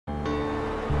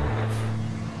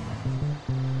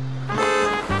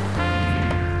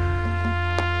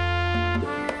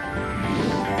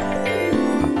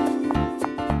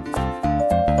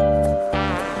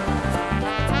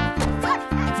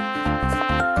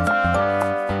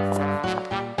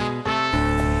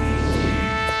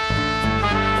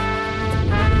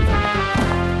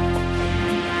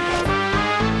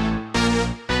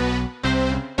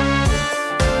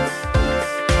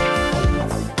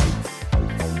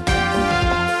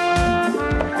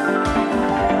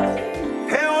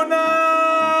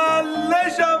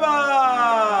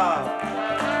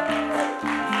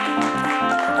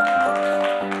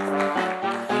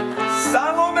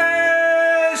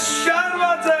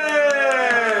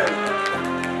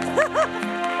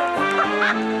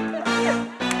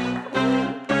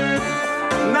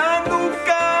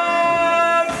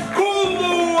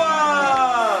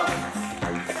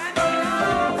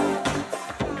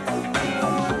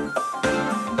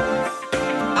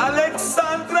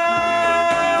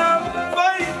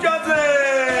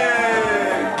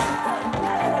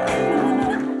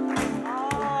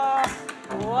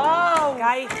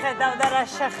და რა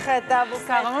შეხედავ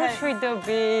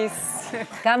გამოშვიდობის.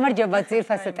 გამარჯობა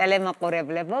ძირფასო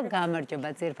ტელემოყურებლებო, გამარჯობა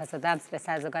ძირფასო დამსწრე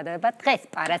საზოგადოება. დღეს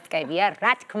პარასკევია,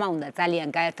 რა თქმა უნდა, ძალიან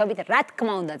გაერთობით, რა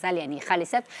თქმა უნდა, ძალიან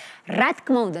იხალისებთ, რა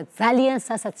თქმა უნდა, ძალიან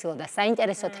სასაცილო და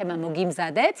საინტერესო თემა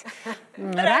მოგიმზადეთ.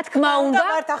 რა თქმა უნდა,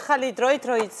 ვართ ახალი დროით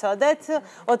რო იცოდეთ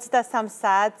 23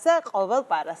 საათზე ყოველ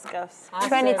პარასკევს.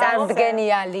 ჩვენი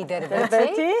წარმდგენია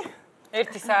ლიდერები. 1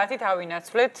 საათი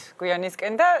თავინაცვლეთ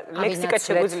გვიანისკენ და ლექსიკაც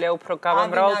შეგვიძლია უფრო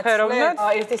გავამრავალფეროვნოთ.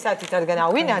 1 საათი დადგან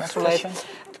ავინაცვლეთ.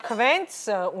 თქვენც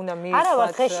უნდა მიიღოთ. არა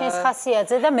ვარ ხეშენს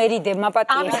ხასიათზე და მერიდე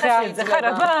მაპატიე რა.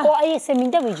 აი ესე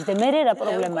მინდა ვიჯდე, მე რა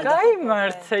პრობლემაა.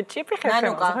 გაიმართე, ჭიპი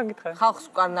ხერხემ გითხრა. ხალხს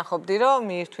უკან ნახობდი რომ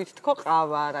მიირთვით თქო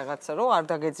ყავა რაღაცა რომ არ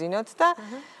დაგეძინოთ და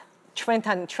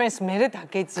ჩვენთან ჩვენს მერე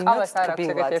დაგეძინოთ ტბილად. ყავას არ აქვს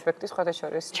ეგეთი ეფექტი სხვათა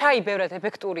შორის. ჩაი ბევრად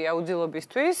ეფექტურია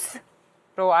უძილობისთვის.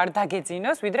 რო არ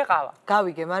დაგეძინოს, ვიდრე ყავა.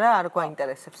 გავიგე, მაგრამ არ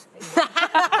გვაინტერესებს.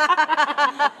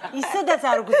 ისედაც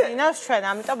არ გვძინავს ჩვენ,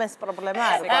 ამიტომ ეს პრობლემა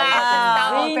არ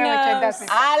არის.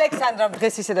 ალექსანდრამ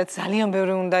დღეს ისედაც ძალიან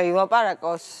ბევრი უნდა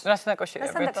ილაპარაკოს. რასთან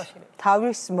დაკავშირებით?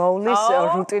 თავის მოვლის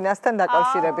რუტინასთან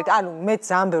დაკავშირებით. ანუ მე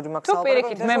ძალიან ბევრი მაქვს თუ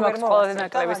პირიქით მე მაქვს ყველაზე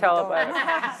ნაკლები სალაპარაკო.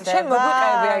 შენ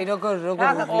მოგვიყევი აი როგორ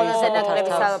ყველაზე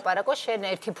ნაკლები სალაპარაკო, შენ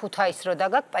ერთი ფუთა ის რო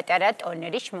დაგაკ პატარა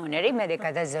ტონერი, შმონერი, მერე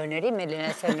გადაზონერი, მერე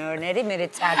ნასონერი, მერე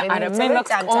წაბე, მე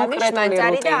მაქვს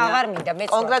კონკრეტული და აღარ მინდა მე.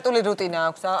 კონკრეტული რუტინა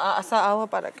აქვს,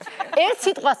 ალაპარაკა. ერთ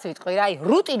სიტყვას ვიტყვი რა, აი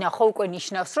რუტინა ხო უკვე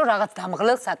ნიშნავს რომ რაღაც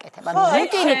დამღლელს აკეთებ. ანუ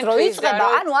რუტინით რო იწყება,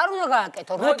 ანუ არ უნდა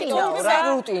გააკეთო რუტინა რა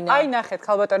რუტინა. აი ნახეთ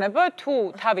ხალბატონებო, თუ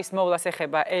თავის მოვლას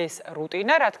ეხება ეს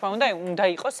რუტინა, რა თქმა უნდა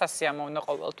იყოს სასიამოვნო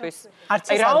ყოველთვის.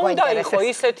 აი რა უნდა იყოს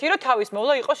ისეთი, რომ თავის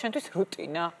მოვლა იყოს შენთვის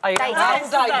რუტინა. აი რა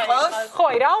უნდა იყოს? ხო,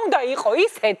 აი რა უნდა იყოს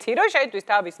ისეთი, რომ შენთვის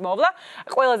თავის მოვლა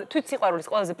ყველაზე თუ სიყვარულის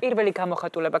ყველაზე პირველი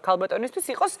გამოხატულება ხალბატონისთვის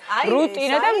იყოს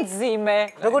რუტინა და მძიმე.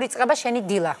 როგორ იწყება შენი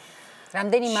დილა?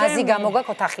 რამდენი მაზი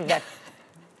გამოგაქვს ოთახიდან?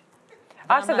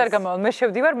 არსად არ გამოვალ, მე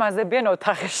შევდივარ მაზებიან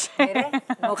ოთახში.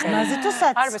 მაზი თუ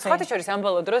საცი? არ ვიცი, ხოთი შორის ამ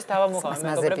ბოლო დროს დავამუღავ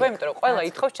მეგობრებო, იმიტომ რომ ყველა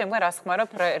ითხოვს ჩემგან რას ხმარო,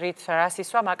 რას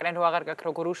ისვა, მაკრენ რო აღარ გაქვს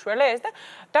როგორ უშველე ეს და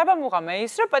დავამუღამე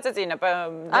ის რომ პაწაწინა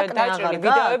დაჭრილი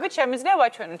ვიდეოებით შემიძლია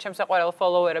ვაჩვენო ჩემს საყვარელ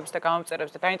ფოლოვერებს და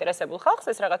გამომწერებს და დაინტერესებულ ხალხს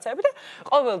ეს რაღაცები და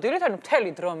ყოველ დილით ანუ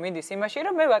მთელი დრო მიდის იმაში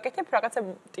რომ მე ვაკეთებ რაღაცა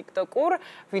ტიკტოკურ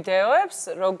ვიდეოებს,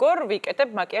 როგორ ვიკეთებ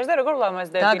მაკიაჟს და როგორ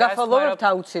ვლამაზდები და გაფოლოვებთ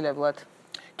აუცილებლად.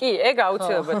 კი, ეგ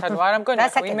აუცილებლად, ანუ არ ამგონია,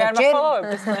 ვინმე არ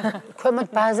მახოლოვებს. ქვემოთ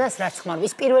ბაზას რაც ხმარ,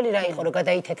 ის პირველი რა იყო, რომ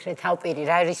გადაითეთრე თავპირი,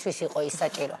 რა რისთვის იყო ის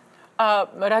საჭირო?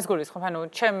 რას გულისხმობ, ანუ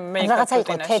ჩემ მეიკაპ რაღაცა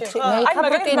იყო თეთრი, მეიკაპ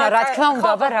რუტინა, რა თქმა უნდა,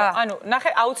 აბა რა. ანუ ნახე,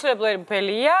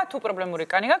 აუცილებელია, თუ პრობლემური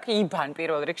კანი გაქვს, იბან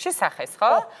პირველ რიგში სახეს,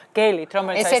 ხო? გელით,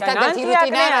 რომელიც ეს ერთადერთი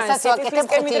რუტინა, რასაც ვაკეთებ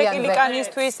ხუთიანზე.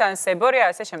 კანისთვის ან სებორი,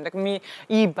 ასე შემდეგ.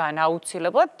 იბან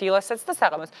აუცილებლად დილასაც და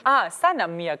საღამოს.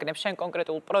 სანამ მიაგნებ შენ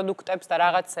კონკრეტულ პროდუქტებს და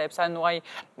რაღაცებს, ანუ აი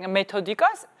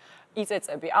მეთოდიკას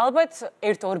იწეწები. ალბათ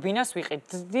 1-2 ბინას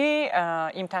ვიყიდდი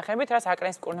იმ თანხებით, რაც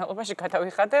აკრენს კურნალობაში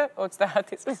გადავიხადე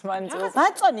 30 წლის მანძილზე.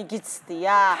 ბაწონი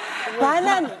გიცდია,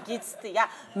 ბანანი გიცდია,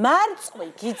 მარწყვი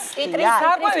გიცდია.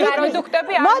 საყვარელი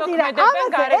პროდუქტები არ მოქმედებენ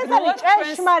გარეგნულად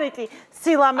ჭეშმარიტი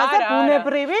სილამაზე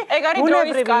ბუნებრივი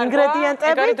ინგრედიენტები.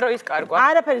 ეგ არის დროის კარგვა.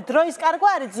 არაფერი დროის კარგვა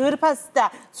არის ძვირფას და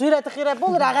ძვირად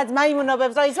ღირებულ რაღაც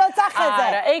მაიმუნობებს რო ისვა სახეზე.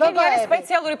 არა, ეგ არის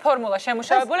სპეციალური ფორმულა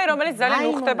შემუშავებული, რომელიც ძალიან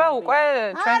უხდება უკვე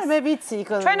ჩვენს ვიცი იქ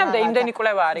ჩვენამდე იმდენი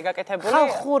კვლევა არის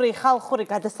გაკეთებული ხალხური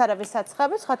გადასარების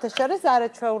საცხების ხოთა შორის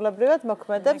არაჩვეულებრივად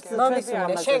მოქმედებს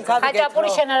ხაჭაპური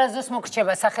შენ არასდროს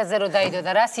მოგრჩება სახეზე რომ დაიდო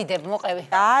და რას იდებ მოყევი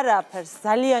არაფერს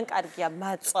ძალიან კარგია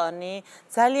მაწონი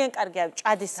ძალიან კარგია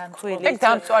ჭადის ქვილი ეგ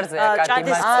დამწვარზეა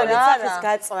კარგი მაწონი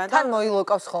გაწვენ თან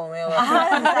მოილოკავს ხოლმე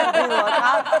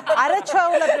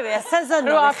არაჩვეულებრივია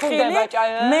სეზონური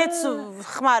მეც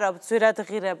ხმარობ ძვირად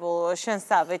ღირებულ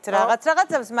შენსავით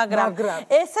რაღაცებს მაგრამ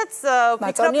ესეც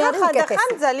ვფიქრობ ხანდახან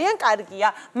ძალიან კარგია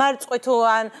მარწყვი თუ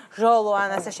ან ჟოლო ან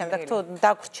ასე შემდეგ თუ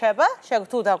დაგვრჩება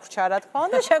თუ დაგვრჩა რა თქმა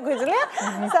უნდა შეგვიძლია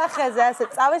სახეზე ასე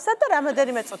წავისად და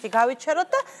რამოდენიმე წუთი გავიჩეროთ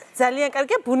და ძალიან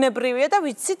კარგია ბუნებრივია და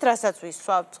ვიცით რასაც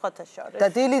ვისვავთ ხოთა შორის და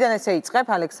დილიდან ესე იწყებ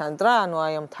ალექსანდრა ანუ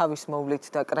აი ამ თავის მოვლით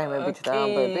და კრემებით და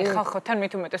ამბები ხო თან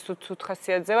მით უმეტეს თუ ცუთ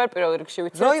ხასიათზე ვარ პირველ რიგში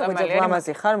ვიცი წამალი არის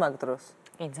ლამაზი ხარ მაგ დროს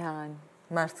კი ძალიან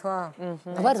მართლა?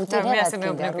 აბა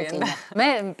რუტინა. მე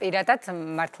პირადად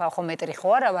მართლა ხო მეტრი ხო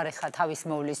არა ვარ ხა თავის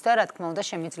მოვლის და რა თქმა უნდა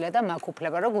შემიძლია და მაქვს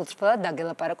უფლება რომ გულწრფელად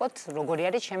დაგელაპარაკოთ როგორი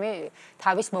არის ჩემი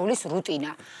თავის მოვლის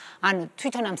რუტინა. ანუ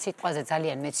თვითონ ამ სიტყვაზე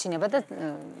ძალიან მეცინება და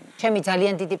ჩემი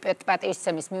ძალიან დიდი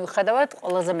პატივისცემის მიუხედავად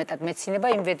ყველაზე მეტად მეცინება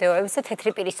იმ ვიდეოებზე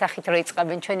თეთრი პირის სახით რო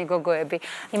იწყებენ ჩვენი გოგოები.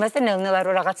 იმასთან ნელ-ნელა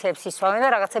რო რაღაცეებს ისვავენ და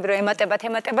რაღაცები რო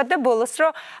ემატებათ და ბოლოს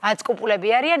რო აწკუპულები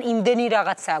არიან იმდენი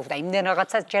რაღაცა აქვს და იმდენ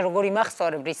რაღაცას ჯერ როგორ იმახსოვს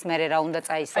ვასწორებ რის მერე რა უნდა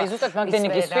წაისვა. აი ზუსტად მაგდენი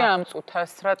გისვია ამ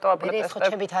წუთას, რატო აპროტესტებ? ეს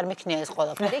ხოჩებით არ მექნია ეს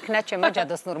ყველაფერი, იქნა ჩემო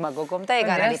ჯადოსნურმა გოგომ და ეგ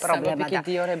არ არის პრობლემა და.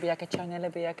 ვიდეორები აქ,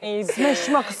 ჩანელები აქ.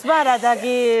 Smashbox ვარა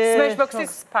დაგი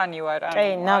Smashbox-ის ფანი ვარ,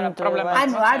 ანუ პრობლემა.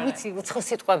 ანუ არ ვიცი უცხო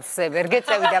სიტყვებზე ვერ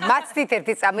გეწევი და მაცდით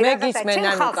ერთი წამი და ჩემ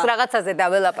ხალხს რაღაცაზე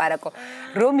დაველაპარაკო.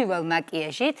 რომ მივალ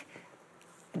მაკიაჟით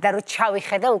და რო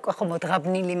ჩავიხედა უკვე ხო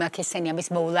მოძღაბნილი მაქვს ესენი ამის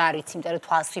მოვლა არ იცი, იმიტომ რომ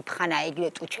თვალს ვიფხანა ეგრე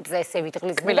ტუჩებზე ესე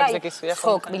ვიტყლისგმირა.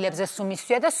 ხო, კბილებზე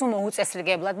სუმისვია და სუმო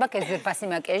უწესრიგებლად მაქვს ეს ძვირფასი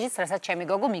მაკიაჟიც, რასაც ჩემი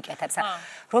გოგო მიკეთებს.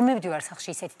 რომ მივდივარ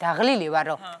სახლში ისეთი დაღლილი ვარ,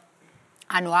 რომ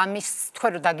ანუ ამის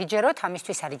თქვენ რომ დაგიჯეროთ,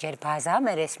 ამისთვის არის ჯერ ბაზა,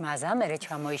 მერე ეს მაზა, მერე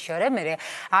ჩამოიშორე, მერე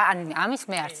ამის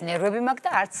მე არც ნერვები მაქვს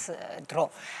და არც დრო.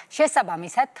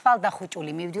 შესაბამისად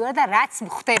თვალდახუჭული მივდივარ და რაც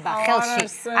ხდება ხელში,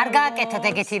 არ გააკეთოთ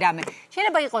ეგეთი რამე.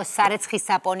 შეიძლება იყოს სარეცხის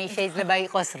საპონი, შეიძლება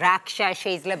იყოს რაქშა,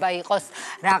 შეიძლება იყოს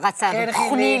რაღაცა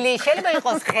ხვნილი, შეიძლება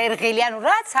იყოს ხერღილი, ანუ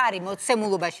რაც არის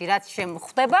მოცემულობაში, რაც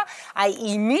შემხდება, აი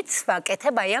იმით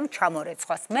ვაკეთებ აი ამ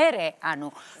ჩამორეცხვას. მერე, ანუ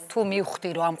თუ მივხვდი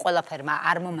რომ ამ ყველაფერმა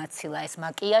არ მომაცილა ეს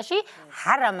მაკიაჟი,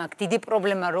 არა მაქვს დიდი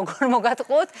პრობლემა როგორ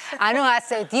მოგატყუოთ, ანუ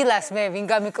ასე დილას მე ვინ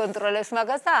გამიკონტროლებს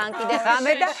მაგას და ან კიდე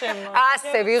ღამე და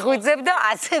ასე ვიღვიძებ და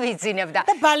ასე ვიძინებ და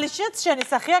ბალიშეც შენი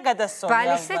სახეა გადასული.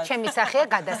 ბალიშე ჩემი სახეა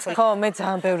გადასული. ხო, მე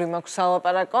ძალიან ბევრი მაქვს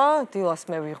სალაპარაკო, დილას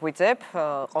მე ვიღვიძებ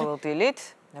ყოველ დილით,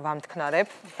 ვამთქნარებ,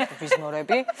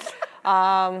 ვიზმორები,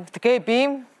 ვდგები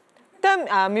და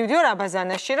მივდივარ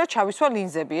აბაზანაში, რომ ჩავისვა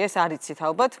ლინზები, ეს არიცით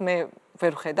ალბათ, მე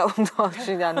ვერ ხედავ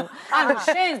თვალში, ანუ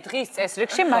შენ დღის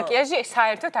წესრიგში მაკიაჟი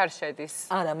საერთოდ არ შედის.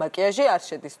 არა, მაკიაჟი არ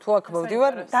შედის. თუ აქ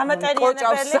მოვდივარ,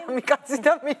 დამატარიანებელი სამი კაცი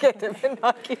და მიკეთებენ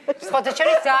მაკიაჟს. ხოთა შენ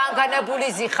ძალიან განაბული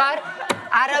ზიხარ.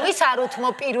 არავის არ უთმო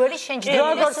პირველი შენ ჯდები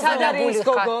როგორ სად არის ის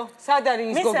გოგო? სად არის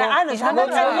ის გოგო? ანუ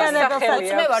დამატარიანებელსაც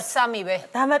მე ვარ სამივე.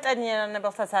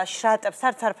 დამატარიანებელსაც შრატებს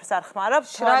არც არაფერს არ ხმარობ.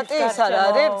 შრატი ის არ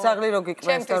არის, ძაღლი რო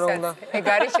გიკვეს და რომ და. ეგ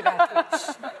არის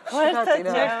შრატი.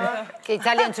 კი,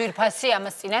 ძალიან ძვირფასი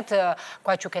ამას წინათ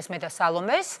გვაჩუქეს მე და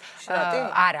სალომეს.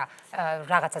 არა,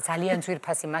 რაღაცა ძალიან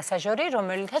ძვირფასი მასაჟორი,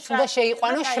 რომელითაც უნდა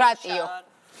შეიყვანო შრატიო.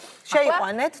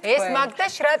 შეიყვანეთ თქვენ. ეს მაგდა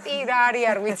შრატი რა არის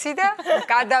არ ვიცი და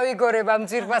გადავიგორებ ამ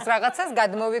ძვირფას რაღაცას,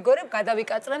 გადმოვიგორებ,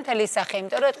 გადავიკაწრე მთელი სახე,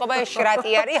 იმიტომ რომ ეთყობა ეს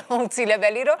შრატი არის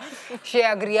აუცილებელი, რომ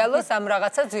შეაგრიალოს ამ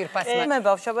რაღაცა ძვირფასმა. მე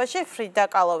ბავშვობაში ფრიდა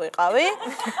კალო ვიყავი.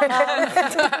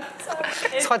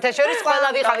 ხოთა შორის ყველა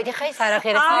ვიყავით, ხა ის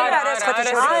არახერეს მე არა, ხოთა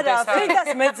შორის. არა, ფრიდას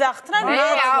მეძახთრან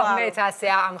მეც ასე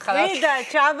ამ ხალხი. ფრიდა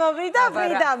ჩამოვიდა,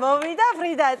 ფრიდა მოვიდა,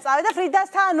 ფრიდა წავიდა,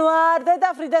 ფრიდასთან ვარდე და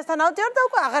ფრიდასთან ავდიარ და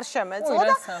უკვე აღარ შემეწო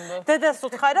და დედას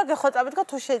უთხარი რომ გეხოწამე თქვა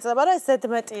თუ შეიძლება რომ ეს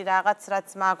ზედმეტი რაღაც რაც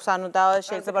მაქვს ანუ და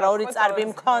შეიძლება რომ ორი წარბი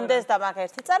მქონდეს და მაგ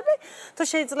ერთი წარბი თუ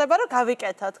შეიძლება რომ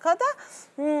გავიკეთო თქვა და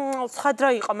სხვა დრო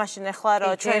იყო მაშინ ახლა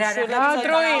რომ ჩვენ შვილებს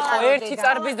დრო იყო ერთი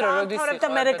წარბის დრო როდის იყო და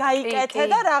მე გაიკეთე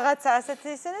და რაღაცა ასეთი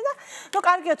ისინი და ნუ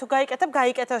კარგია თუ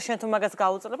გაიკეთებ შენ თუ მაგას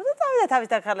გაუძლებ და წავიდა თავის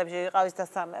დაქალებში ვიყავის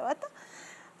დასამევად და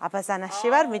აბაზანაში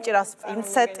ვარ მიჭრავს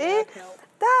პინცეტი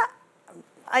და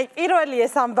აი პირველი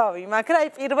ეს ამბავი, მაგრამ აი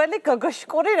პირველი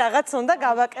გოგოშკური რაღაც უნდა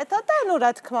გავაკეთო და ნუ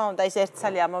რა თქმა უნდა ის ერთ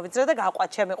წელი ამოვიძრა და გაყვა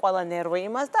ჩემი ყველა ნერვი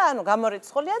იმას და ანუ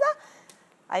გამორიცხულია და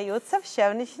აი უცებ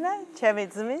შევნიშნა ჩემი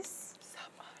ძმის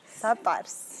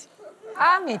საპარს.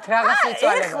 ამით რაღაც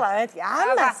იწვალება. ეხლა მეტი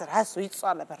ამას რას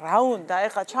ვიწვალებ, რა უნდა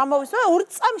ეხლა ჩამოვისვა 2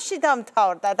 წამში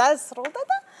დამთავრდა დასრულდა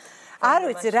და არ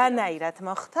ვიცი რანაირად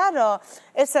მოხდა რომ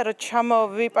ესე რომ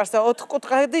ჩამოვიპარს და 4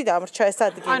 კუთხედი დამრჩა ეს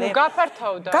ადგილი. ანუ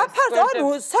გაფართავდა. გაფართავდა, ანუ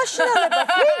საშინელება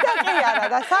ფრიდა კი არა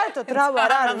და საერთოდ რა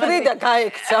ვარ არ ფრიდა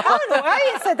გაიქცა. ანუ აი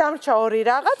ესე დამრჩა ორი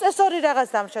რაღაც, ეს ორი რაღაც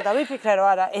დამრჩა და ვიფიქრე რომ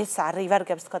არა ეს არ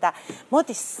ივარგებს თქო და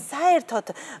მოდი საერთოდ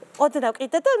ოდნავ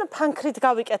კიდე და ფანქრით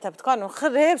გავიკეთებ თქო, ანუ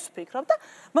ხრებს ვფიქრობ და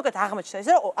მოკეთ აღმოჩნდა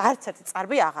ისე რომ არც ერთი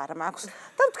წარბი აღარ მაქვს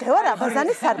და ვდგევარ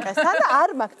აბაზანის სარკესთან და არ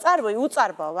მაქვს წარბი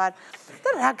უწარბო ვარ და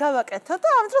რა გავაკეთო და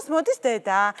ამ დროს მოდის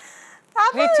დედა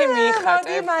რითი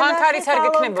მიიხატე ფანქარიც არ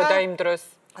გექნებოდა იმ დროს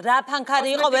რა ფანქარი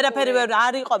იყო ვერაფერი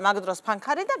არ იყო მაგ დროს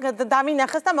ფანქარი და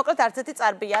დამინახეს და მოკლედ არც ერთი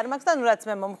წარბი არ მაქვს და ნუ რაც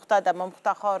მე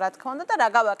მომხვდა ხო რა თქმა უნდა და რა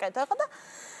გავაკეთო ხო და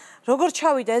როგორ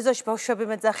ჩავიდა ეზოში ბავშვები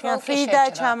მეძახიან ფრიდა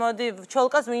ჩამოდი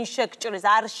ჩოლკას ვინ შეგჭრის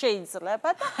არ შეიძლება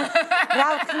და რა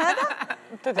ვქნა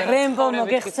და რემბო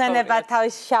მოგეხსენება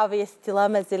თავის შავი ესეთი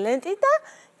ლამაზი ლენტი და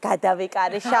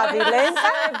გადავიკარი შავი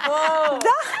ლენტა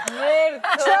და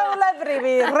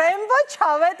ჩაულებრივი რემბო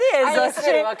ჩავედი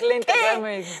ეზოში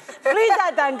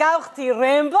ფრიდადან გავხდი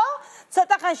რემბო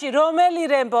ცოტა ხანში რომელი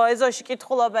რემბო ეზოში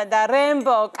კითხულობენ და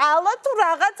რემბო კალა თუ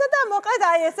რაღაცა და მოკლედ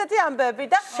აი ესეთი ამბები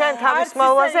და შენ თავის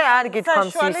მოვლაზე არ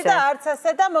გითხომს ისე და არც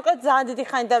ასე და მოკლედ ძალიან დიდი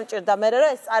ხანი დამჭირდა მე რომ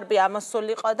ეს წარბი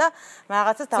ამოსული იყო და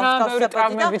რაღაცას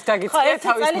დამსგავსებოდი და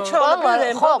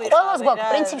ხო ყველას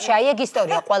გვაქვს პრინციპში აი ეგ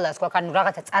ისტორია ყველას გვაქვს ანუ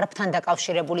რაღაცა წარბთან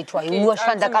დაკავშირებული თუ აი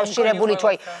ულვაშთან დაკავშირებული თუ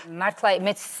აი მართლა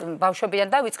მეც ბავშვობიდან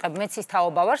დავიწყებ მეც ის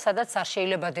თაობა ვარ სადაც არ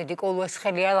შეიძლება დედი კოლოს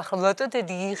ხელი ახლა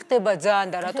დედი იხდება ძალიან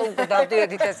და რატომ უკვე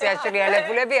დავდიოდით ესე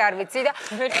აშრიალებულები არ ვიცი და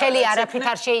ხელი არაფრით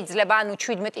არ შეიძლება ანუ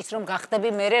 17-ის რომ გახდები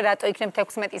მე რატო იქნებ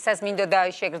 16-ისას მინდოდა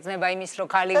შეგრძნება იმის რომ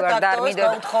ხალი ვარ და არ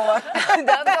მინდოდა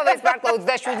დავთხოვეს მართლა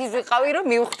 27-ის ვიყავი რომ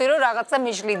მივხვდი რომ რაღაცა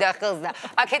მიშლიდა ხელს და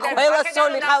აქედან ყველა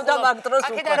სოლი ყავდა მაგ დროს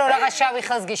აქედან რომ რაღაც შავი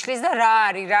ხელს გიშლის და რა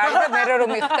არის და მე რომ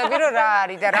მივხვდები რომ რა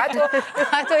არის და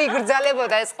რატო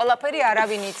იგრძალებოდა ეს ყველაფერი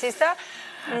არავინ იცის და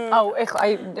აუ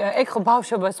ეხლა ხო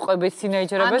ბავშვობას ყვებით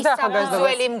თინეიჯერებას და ახალგაზრდობას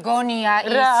ძველი მგონია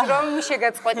ის რომ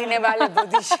შეგაწყვეტინებალი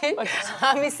ბუდიში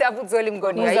ამის საფუძველი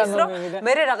მგონია ის რომ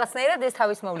მე რაღაცნაირად ეს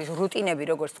თავის მოვლის რუტინები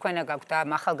როგორც თქვენა გაქვთ და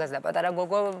ახალგაზრდა პატარა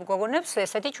გოგონებს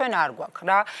ესეთი ჩვენ არ გვაქვს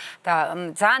რა და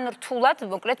ძალიან რთულად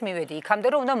მოკლედ მივედი იქამდე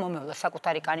რომ უნდა მომევლო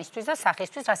საკუთარი კანისთვის და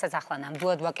სახისთვის რასაც ახლა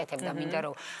ნამდვილად ვაკეთებ და მინდა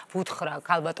რომ ვუთხრა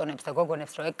ქალბატონებს და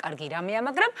გოგონებს რომ ეგ კარგი რამეა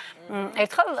მაგრამ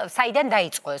ერთხელ საიდან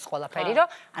დაიწყო ეს ყველაფერი რომ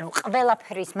ანუ ყველაფერი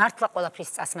მართლა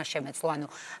ყველაფრის წასმა შემეძლო ანუ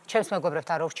ჩემს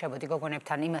მეგობრებთან რო რჩებოდი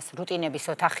გოგონებთან იმას რუტინების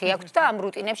ოთახი აქვს და ამ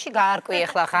რუტინებში გაარკვი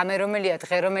ახლა ღამე რომელია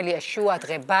დღე რომელია შუა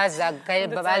დღე ბაზა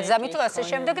ბალზამი თუ ასე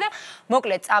შემდეგ და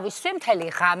მოკლედ წავისვი მთელი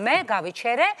ღამე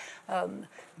გავიჩერე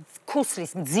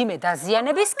ქუსლის მძიმე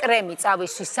დაზიანების კრემი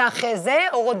წავისვი სახეზე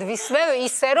ოღონდ ვისვე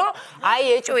ისე რომ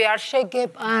აი ეჭვი არ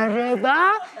შეგეპარება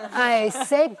აი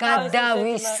ესე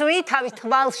გადავისვი თავის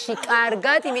თვალში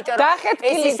კარგად იმიტომ რომ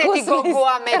ეს ისეთი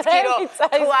გოგოა მეთქი რომ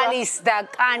თვალის და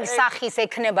კანის სახის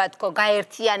ექნება თქო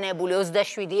გაერთიანებული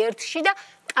 27 ერთში და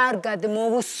კარგად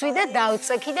მოვუსვი და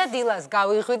დავწექი და დილას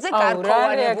გავიღვიძე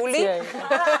კარგოვანებული.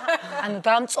 ანუ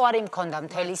დამწვარი მქონდა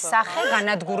მთელი სახე,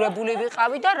 განადგურებული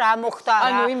ვიყავი და რა მოხდა რა.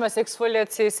 ანუ იმას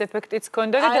ექსფოლიაციის ეფექტიც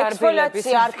ჰქონდა და დარბილების.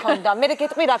 ექსფოლიაცია არ ჰქონდა. მე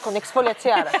გეტყვი რა ქონდა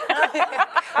ექსფოლიაცია არა.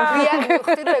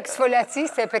 ვიაგიხდი რომ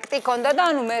ექსფოლიაციის ეფექტი ჰქონდა და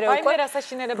ანუ მე უკვე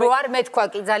რო არ მეთქვა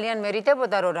კი ძალიან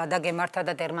მერიდებოდა რომ რა დაგემართა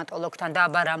და დერმატოლოგთან და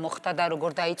აბა რა მოხდა და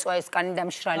როგორ დაიწვა ეს კანი და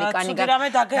მშრალი კანი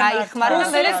გაიხმარა და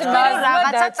მე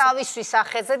რაღაცა წავისვი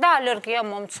სახე და ალერგია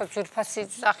მომწვა ძვირფასი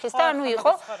სახის და ანუ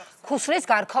იყო ქუსლის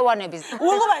გარქოვანების.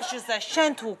 ულვაშის და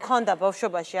შენ თუ ქონდა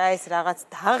ბავშვობაში აი ეს რაღაც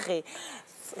დაღი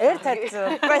ერთ-ერთ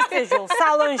პრესტიჟულ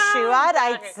სალონში ვარ,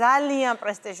 აი ძალიან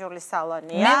პრესტიჟული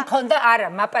სალონია. მე მქონდა არა,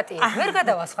 მაპატიეს. ვერ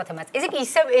გადავასხოთ ამას. ესე კი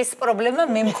ისევ ეს პრობლემა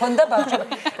მე მქონდა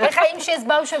ბავშვობაში. ეხა იმ შეს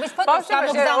ბავშვების ფოტოს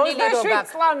გამოგზავნილი რო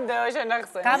გაქვს.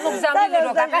 გამოგზავნილი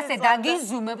რო გაქვს, ასე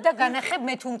დაგიზუმებ და განახებ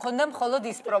მე თუ მქონდა მხოლოდ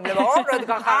ის პრობლემა. ოღონდ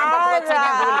გახარებოდი.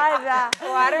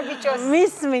 არა ბიჭოს.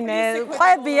 მისმინე,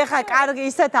 ყვები ეხა კარგი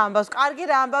ისეთ ამბავს. კარგი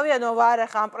რა ამბავია, ნუ ვარ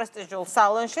ეხა ამ პრესტიჟულ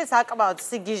სალონში, საკმაოდ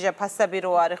სიგიჟე ფასები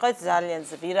რო არის, ხო ძალიან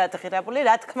ვირად ღირებული,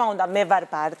 რა თქმა უნდა, მე ვარ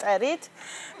ბარტერით,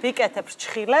 ვიკეთებ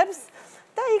რჩხილებს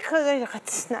და იქ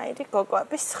რაღაცნაირი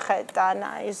გოგოების ხედან,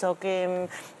 აი ზოგი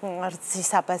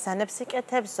რძის აბაზანებს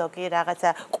იკეთებს, ზოგი რაღაცა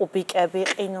კუბიკები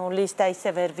ყინულის და ისე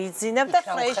ვერ ვიძინებ და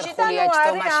ფრეში და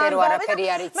ნუ არაფერი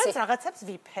არ იცი. მე რაღაცებს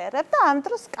ვიფერებ და ამ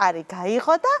დროს კარი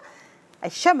გაიღო და აი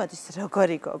შემოდის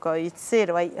როგორი გოგო იცი,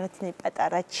 რომ აი რათნი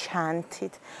პატარა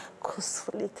ჩანთით,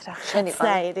 ქუსლით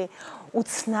რაღაცნაირი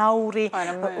უცნაური,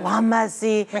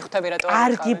 ლამაზი,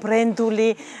 კარგი ბრენდული,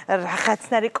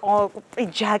 რაღაცნაირი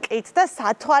პიჯაკით და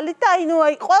სათვალით და აი ნუ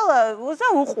აი ყველა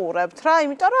უყურებთ რა,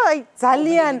 იმიტომ რომ აი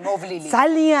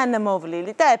ძალიან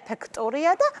მოვლილი და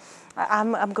ეფექტურია და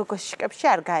ამ გოგოშიკებში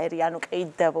არ გაერი, ანუ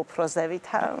კიდევ უფრო ზევით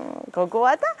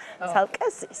გოგოა და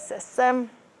ცალკეს ისე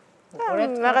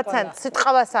რაღაცა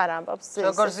სიტყვას არ ამბობს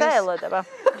ისე ელოდება.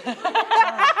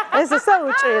 ეს ისე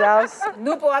უჭირავს.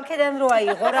 ნუ აქედან რო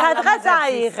აიღო რა. სადღაც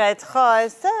აიღეთ ხო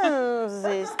ეს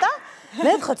ზის და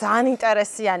მე ხო ძალიან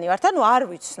ინტერესიანი ვარ, ანუ არ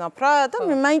ვიცნობ რა და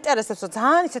მაინტერესებს რომ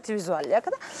ძალიან ისეთი ვიზუალი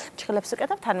აქვს და ჩხილებს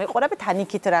უკეთებ, თან ვიყურები, თან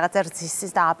იქით რაღაცა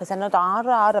რძისის და აფესანო და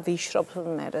არა ვიშრობ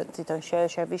მე თვითონ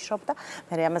შევიშრობ და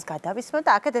მე ამას გადავისმევ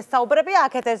და აქეთ ეს საუბრები,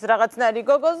 აქეთ ეს რაღაცნაირი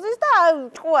გოგოზის და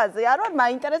ჭუაზე არ ვარ,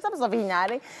 მაინტერესებს ვინ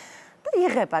არის. და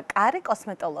იღება კარი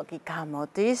კოსმეტოლოგი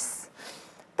გამოდის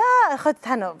და ხო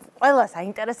თან ყველას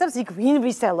აინტერესებს იქ ვინ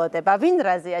ვისელოდება ვინ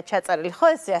რაზეა ჩაწერილი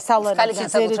ხო ესეა სალონში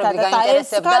ძირითადად და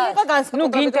ეს კალიკა განსაკუთრებით ნუ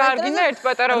გინდა არ გინდა ერთ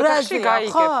პატარა ოთახში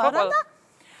გაიგებ ხო ყველა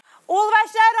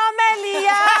ულვაშა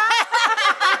რომელია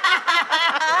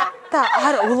და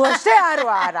არ ულვაშე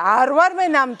არ ვარ მე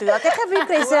ნამდვილად ეხა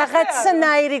ვიდრე ის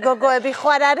რაღაცნაირი გოგოები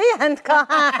ხوار არიან თქო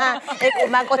ეკო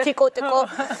მაკოთიკოტიკო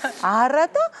არა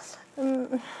და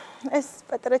ეს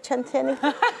პეტრე ჩანთიანი.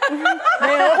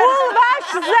 მე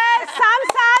ულვაშზე 3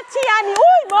 საათიანი,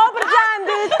 უი,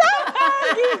 მობრძანდით.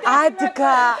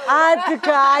 ადგა,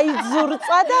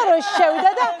 აიძურწა და რო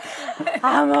შევდა და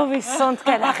ამოვისუნთ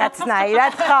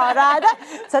რაღაცნაირად ხო რა და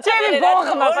ცოტა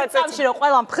ბოღმა პაცებში რომ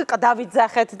ყველა მხყ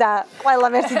დავიძახეთ და ყველა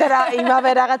ერთი და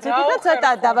იმავე რაღაც ვიქნა და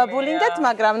ცოტა დავაბულინდეთ,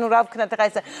 მაგრამ ნუ რა ვქნათ ხა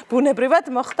ეს ბუნებრივად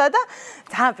მოხდა და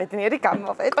ძალიან ბედნიერი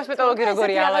გამოვედი. კოსმეტოლოგი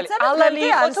როგორი ალალი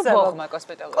იყო თუ ბოღმა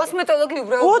კოსმეტოლოგი? კოსმეტოლოგი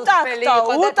უბრალოდ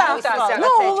უტახტო.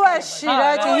 ნუ ულვაში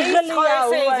რა იღლია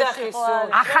ულვაში.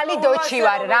 ახალი დოჩი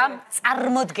ვარ რა,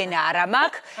 წარმოდგენა არა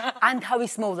მაქვს. ან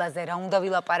თავის მოვლაზე რა უნდა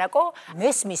ვილაპარაკო?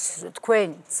 მესმის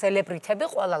თქვენ სელებრიტები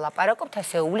ყველა ლაპარაკობთ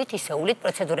ესეულით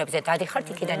პროცედურებზე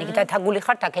დადიხართ იქიდან იქ და თაგული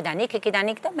ხართ აქედან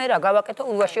იქიდან იქ და მე რა გავაკეთო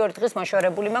ულვაში 2 დღის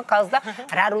მოშორებული მაქვს ქალს და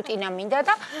რა რუტინა მინდა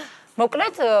და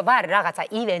მოკლედ ვარ რაღაცა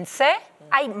ივენტზე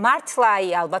აი მართლა აი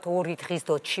ალბათ 2 დღის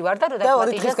დოჩი ვარ და როდა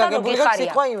დღის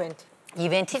გაგებულიყო ივენტი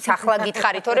ივენთიც ახლა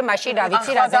გითხარით თორე მაშინ რა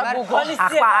ვიცი რა ზარ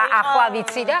ახლა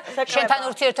ვიცი და შენთან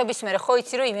ურთიერთობის მერე ხო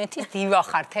იცი რომ ივენთის დივა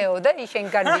ხარ თეო და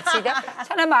შენგან ვიცი და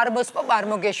სანამ არ მოსპობ არ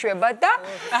მოგეშვება და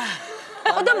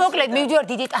ხო და მოკლედ მივდივარ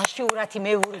დიდი ტაშიურათი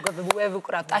მე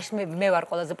ვუკრავ ტაშ მე ვარ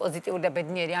ყველაზე პოზიტიური და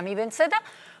ბედნიერი ამ ივენტზე და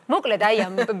მოკლედ აი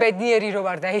ამ ბედნიერი რო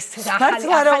ვარ და ეს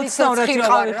ახალი სოცხი რო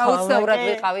ვარ აუცნაურად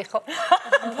ვიყავი ხო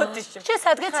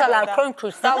შესაძგეცალა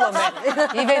ქრონქუს სალომე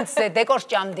ივენტზე დეკორს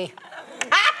ჭამდი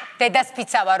დედას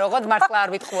ფიცა ვარ როგორ მართლა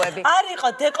არ ვიტყუები არ იყო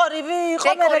დეკორივი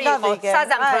იყო მე რა გავიგე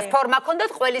საზამთროს ფორმა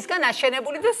ქონდათ ყველისგან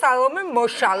აშენებული და სალომე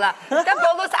მოშალა და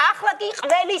ბოლოს ახლა კი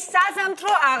ყველის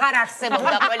საზამთრო აღარ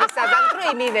არსებობდა ყველის საზამთრო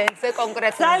იმ ივენტზე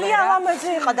კონკრეტულად ძალიან ლამაზი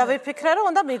იყო და ვიფიქრე რომ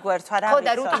უნდა მიგვერთვა რა ხო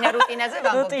და რუტინაზე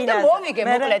ვამბობ და მოვიგე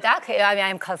მოკლედ აქ აი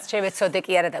ამ ქალს შევეცოდე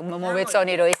კი არა და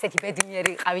მოვეწონი რომ ესეთი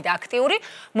ბედნიერი ყავი და აქტიური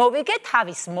მოვიგე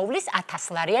თავის მოვლის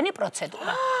 1000 ლარიანი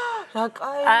პროცედურა რა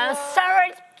კაი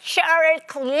Charity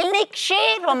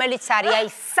Clinic-ში, რომელიც არის აი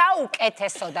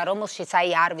საუკეთესო და რომელშიც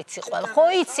აი არ ვიცი ყველ. ხო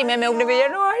იცი მე მეუბნებია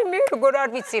რომ აი მე როგორ არ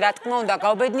ვიცი რა თქმა უნდა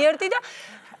გავბედნიერდი და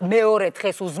მეორე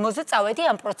დღეს უზმოზე წავედი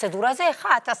ამ პროცედურაზე,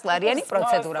 ხა 1000 ლარიანი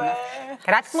პროცედურა მაქვს.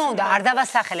 რა თქმა უნდა არ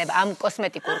დავასახელებ ამ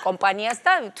კოსმეტიკურ კომპანიას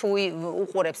და თუ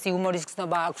უყურებს იუმორის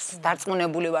გზნობა აქვს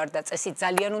დარწმუნებული ვარ და წესით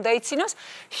ძალიან უნდა იცინოს,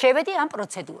 შევედი ამ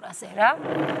პროცედურაზე რა.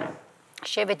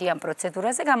 შევედი ამ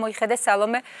პროცედურაზე გამოიხედე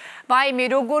სალომე მაიმი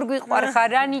როგორ გვიყვარ ხარ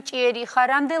რა ნიჭიერი ხარ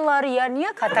რამდენ ლარიანია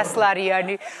 1000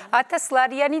 ლარიანი 1000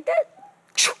 ლარიანი და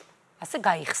ასე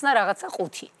გაიხსნა რაღაცა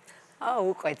ყუთი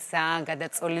უკვე ძალიან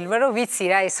გადაწოლილი ვარ რომ ვიცი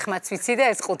რა ეს ხმაც ვიცი და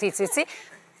ეს ყუთიც ვიცი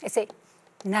ესე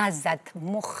ნაზად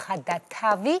მოხადა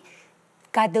თავი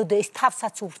გადოდა ეს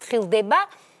თავსაც ურთხილდება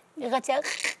რაღაცა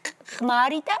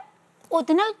ხმარი და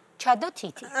ოდნა ჩადო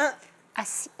თითი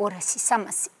 100, 200,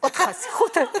 300, 400,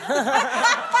 500.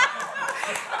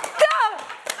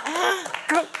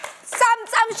 სამ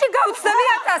წამში გავწევი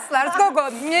 1000 ლარს, გოგო,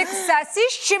 600,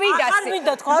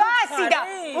 700. ვასი და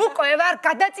უკვე ვარ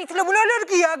გადაწითლებული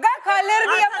ალერგია, გაქვს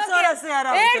ალერგია მოკირა.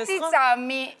 ერთი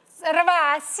წამი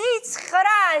 800,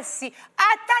 900,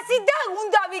 1000 და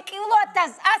უნდა ვიკილო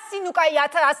 1000, 100 ნუ კაი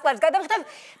 100 ლარს გადავხდები.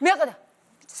 მე ყდა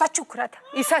საჩუქრად.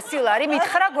 ის 100 ლარი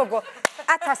მითხრა გოგო.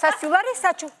 1100 ლარი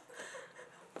საჩუქრად.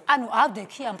 ანუ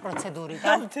ავდექი ამ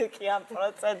პროცედურიდან. ავდექი ამ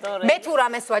პროცედურიდან. მე თუ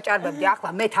რამეს ვაჭარბებდი ახლა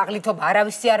მე თაღლითობა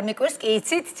არავისი არ მიკვირს კი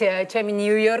იცით ჩემი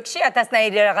ნიუ-იორკში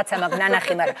 1000-ნაირი რაღაცა მაქვს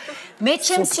ნანახი მაგრამ მე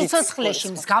ჩემს სიცოცხლეში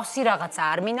მსგავსი რაღაცა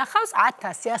არ მინახავს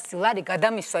 1100 ლარი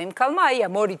გადამისვა იმ ქალმა აი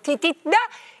ამ ორი თითით და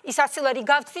ის 100 ლარი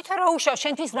გავწვით რა უშავ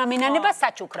შენთვის რა მინანება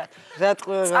საჩუქრად. რა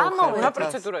ტყუა რა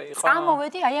პროცედურა იყო?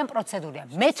 წამოვედი აი ამ პროცედურიდან.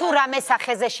 მე თუ რამე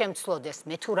სახეზე შემცლოდეს,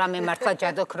 მე თუ რამე მართლა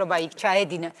ჯადოქრობა იქ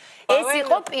ჩაედინა. ეს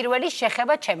იყო პირველი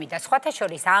შეხება ჩემი და სხვათა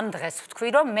შორის ამ დღეს ვთქვი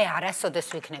რომ მე არასოდეს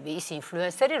ვიქნები ის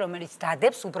ინფლუენსერი რომელიც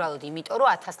დადებს უბრალოდ იმიტომ რომ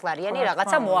 1000 ლარიანი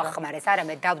რაღაცა მოახმარეს.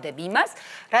 არამედ დავდებ იმას,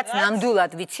 რაც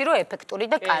ნამდვილად ვიცი რომ ეფექტური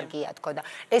და კარგია თქო და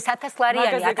ეს 1000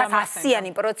 ლარიანი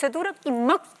 1100-იანი პროცედურა კი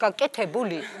მაქვს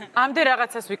გაკეთებული. ამდე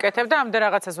რაღაცას ვიკეთებ და ამდე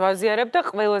რაღაცას ვაზიარებ და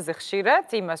ყველაზე ხშირად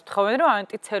იმას ვთხოვენ რომ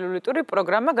ანტიცელულიტური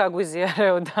პროგრამა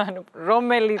გაგვიზიარეოდა. ანუ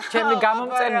რომელიც ჩემი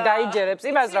გამომწერი დაიჯერებს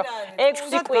იმას რომ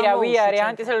 6 კვირა ვიარე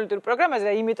ანტიცელულიტური პროგრამაზე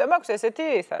და იმიტომ აქვს ესეთი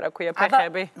ისა რა ქვია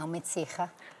ფეხები. მომეცი ხა.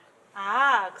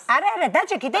 აქვს. არა,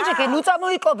 დაჭექი, ნუ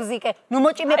წამოიკობზიკე. ნუ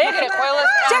მოჭიმე ფეხი. ეგრე ყველას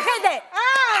შეხედე.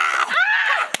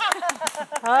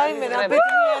 აი მე რა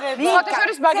ბედნიერები.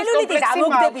 ფოტოშორის მაგის კომპლექსი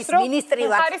ამოგდების მინისტრი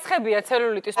ვარ. ხარისხებია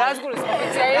ცელულიტის. რაზგულის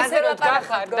ოფიცია ესე რომ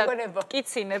გახარ და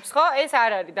კიცინებს ხო? ეს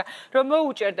არ არის და რომ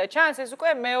მოუჭერდა ჩანს ეს უკვე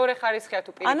მეორე ხარისხია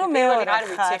თუ პირიქით. ანუ მეორე არ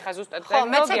ვიცი ხა ზუსტად. ხო,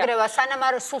 მეცეგრევა სანამ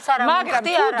არ სულს არ ამოხდი არა. მაგრამ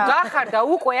თუ გახარ და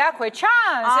უკვე აქვე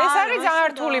ჩანს, ეს არის ძალიან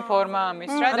რთული ფორმა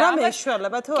ამის რა და რამე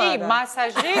ეშველება თუ არა? კი,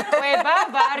 მასაჟი, ყვება,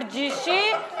 ვარჯიში,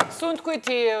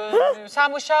 სუნთქვითი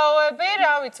სამუშაოები,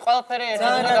 რა ვიცი, ყველაფერი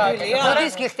ერთად გააკეთე.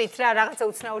 მოდის გიხდით რა, რაღაცა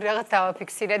უცნაური რაღაც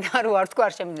დავაფიქსირე და რო არ თქვა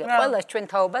არ შემიძლია. ყველას ჩვენ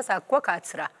თაობას აქ გვაქვს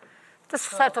აცრა. და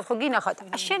საერთოდ ხო გინახავთ,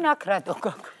 შენ აქ რატო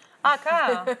გაქვს?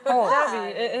 აკა? ხო. დავი,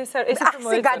 ეს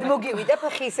მოიწონა. გადმოგივიდა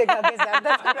ფეხი ისე გაგეზარდა.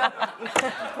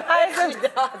 აი ეს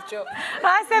დააჭო.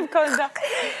 ასე მქონდა.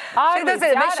 შედაზე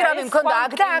მე შრამი მქონდა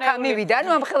აქ და აქ ამივიდა, ანუ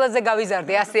ამ ხელაზე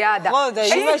გავიზარდე, ასეა და. ხო და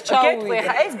იმას ჩაუვიდა.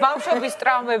 ხა ეს ბავშვობის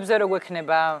ტრავმებზე რო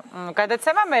გვექნება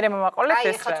გადაცემა, მე მომაყოლეთ ეს.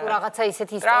 აი ხა თუ რაღაცა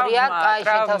ისეთი ისტორია, აი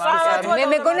შეთავს. მე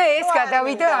მეგონა ეს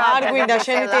გადავიდა. არ გვინდა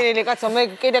შენი ტირილი კაცო, მე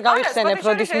კიდე გავიხსენებ,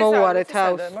 როდის მოუარე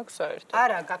თავს.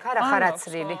 არა, გაქ არა ხარ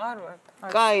აცრილი.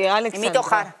 კაი, ალექსანდრა. იმიტომ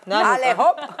ხარ. ალე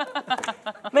ჰოპ.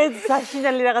 მე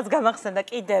საშინელი რაღაც გამახსენდა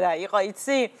კიდე რა იყო,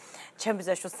 იცი? ჩემი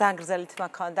ზაშოს ზანგრზელი თმა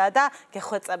ქონდა და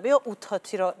გეხვეწებიო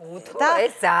უთოთი რო და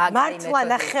მართლა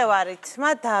ნახევარი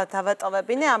თმა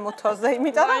დავატოვებინე ამ უთოზე,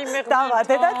 იმიტომ რომ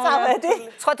დავადე და წავედი.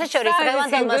 სხვათა შორის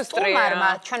დღევანდელმა სტუმარმა,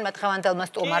 ჩვენმა დღევანდელმა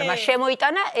სტუმარმა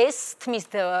შემოიტანა ეს თმის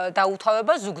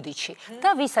დაუთავება ზუგდიდში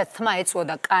და ვისაც თმა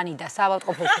ეწვოდა კანი და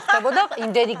საავადმყოფოში ხდებოდა,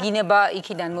 იმდენი გინება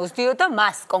იქიდან მოსდიოდა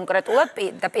მას კონკრეტულად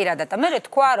და პირადად და მე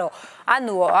თქვა რომ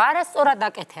ანუ არასწორად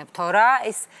აკეთებთო რა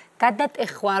ეს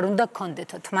გადატეხვა არ უნდა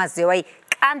გქონდეთო თმაზე, აი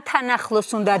კანთან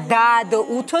ახლოს უნდა დაადო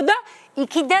უთო და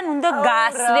იქიდან უნდა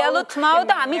გაასრიალო თმაო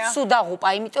და ამით სუდაღუპა,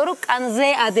 იმიტომ რომ კანზე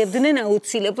ადებდნენ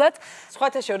აუცილებლად.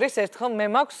 სხვათა შორის ერთხელ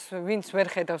მე მაქვს, ვინც ვერ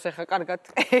ხედავს ახლა კარგად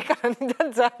ეკრანიდან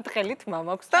ძალიან თხელი თმა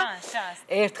მაქვს და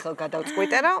ერთხელ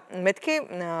გადავწყვიტე რა, მეთქი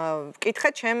ვკითხე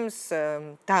ჩემს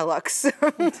დალაქს.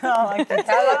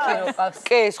 დალაქი რო ყავს.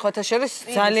 კი, სხვათა შორის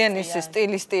ძალიან ის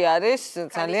სტილისტი არის,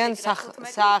 ძალიან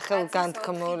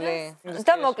სახელგანთქმული.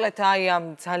 და მოკლედ აი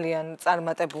ამ ძალიან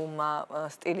წარმატებულმა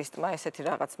სტილისტმა ესეთი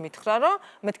რაღაც მითხრა რომ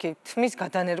მეთქი თმის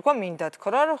გადანერგვა მინდა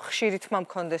თქო რა რომ ხშირი თმა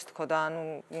მქონდეს თქო და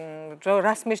ანუ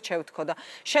რას მირჩევ თქო და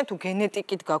შენ თუ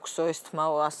გენეტიკით გაქვსო ეს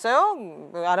თმაო ასეო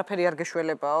არაფერი არ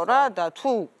გეშველებაო რა და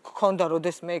თუ გქონდა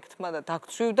როდესმე ეგ თმა და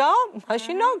დაგცვივდაო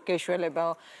მაშინო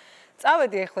გეშველებაო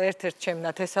წავედი ახლა ერთ-ერთ ჩემ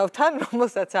ნათესავთან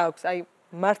რომელსაც აქვს აი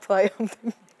მართლა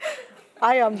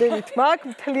აი ამდენი თმა აქვს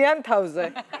მთლიან თავზე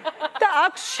და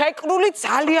აქვს შეკრული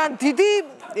ძალიან დიდი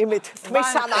იმით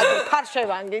მესამადი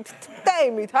ფარშევანგით და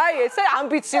იმით აი ესე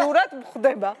ამბიციურად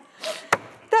ხდება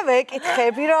და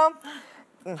ვეკითხები რომ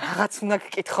რაღაც უნდა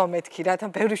გკითხო მეთქი რა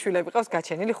თან ბევრი შვილები ყავს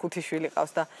გაჩენილი 5 შვილი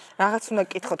ყავს და რაღაც უნდა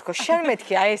გკითხო თქო შენ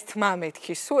მეთქი აი ეს თმა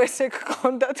მეთქი სულ ესე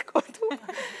გქონდა თქო თუ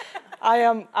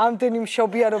აი ამდენი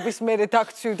მშობიარობის მერე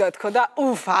დაგცვივდა თქო და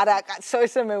უფ არა კაცო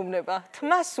ესე მეუბნება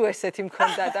თმა სულ ესეთი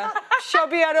მქონდა და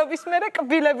მშობიარობის მერე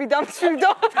კბილები დამცვივდა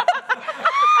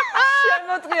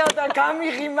შემოწია და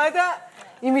გამიღიმა და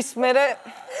იმის მერე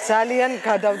ძალიან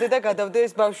გადავდე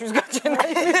ეს ბავშვის გაჩენა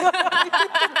იმის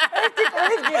ერთი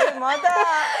კვირი გიგმა და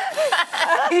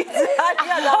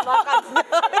ძალიან ამაყაცდა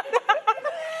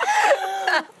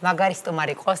მაგარი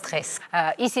სტუმარი ყავს დღეს.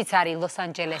 ისიც არის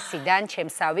ლოს-ანჯელესიდან,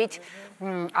 ჩემსავით.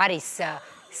 არის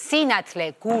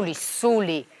სინათლე, გული,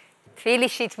 სული.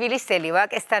 თბილისელი,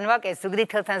 ვაკესთან ვაკეს,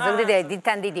 ზუგდიდთან ზუგდიდი,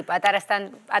 დიდთან დიდი, პატარასთან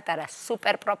პატარა,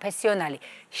 სუპერ პროფესიონალი.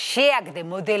 შეაგდე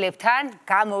მოდელებთან,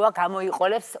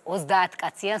 გამოიყოლებს 30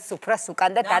 კაციან სუფრას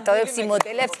უკან და დატოვებს იმ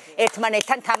მოდელებს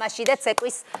ერთმანეთთან თამაში და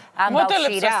ცეკვის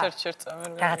ამბავში რა.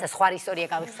 რაღაცა სხვა ისტორია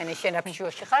გავიხსენე შენ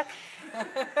აფიშვოში ხარ.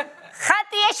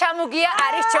 ხატია შამუგია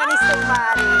არის ჩვენი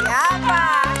სტუმარი. აბა!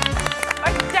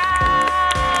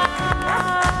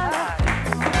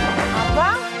 აბა,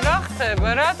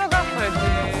 ნახტება, რატო გახვედი?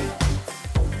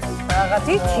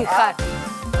 რაღაცი ხარ.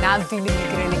 ნამდვილი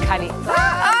მიგრელი ქალი.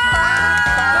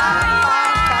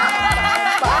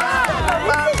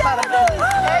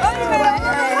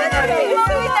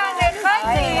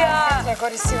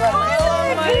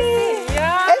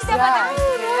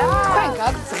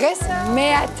 დღეს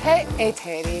მეათე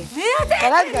ეთერი.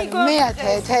 მეათე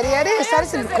ეთერი არის, ეს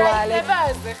არის მკვლელი.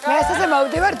 მე ასე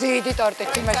მოვდივარ დიდი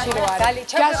ტორტით იმაში რო არის.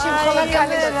 ჯაში მხოლოდ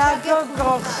კალენდარი რა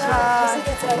გოგოხა.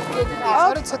 ისეთი წელი.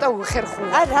 ორი ცოტა უხერხული.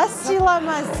 რა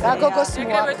სილამაზე. რა გოგოს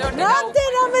მოაქვს.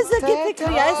 რამდენ რამეზე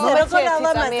გიფიქრია ეს როგორ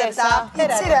ალამაზებს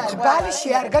იცი რა ბალიში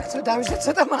არ გაქვს რომ დავიწყე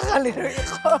ცოტა მაღალი რო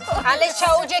იყო ალე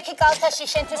ჩაუჯექი კალთაში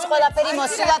შენთვის ყველაფერი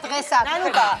მოსულა დღეს აქ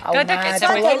ნანუკა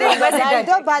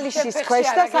გადაიდო ბალიშის ქვეშ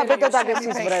და საბედო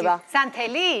დაგესიზმრება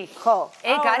სანთელი ხო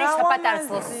ეგ არის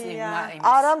საპატარძლოს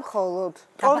არა მხოლოდ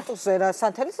ტორტზე რა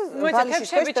სანთელის ბალიშის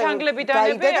ქვეშ ჩანგლები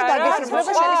დანები არა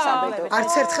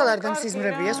არც ერთხელ არ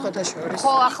დამსიზმრებია სხვათა შორის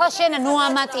ხო ახლა შენ ნუ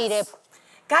ამატირებ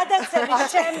გადაცემის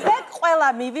შემდეგ ყველა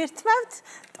მივირთმევთ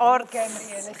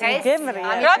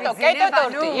გემრიელი. რატო? კეტო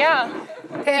ტორტია?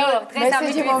 თეო, დღეს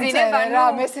ამით ვიძინება რა,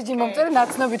 მესეჯი მომწერე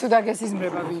ნაცნობი თუ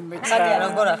დაგესიზმრება ვინმე. ხატია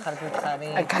როგორ ახარ გითხარი?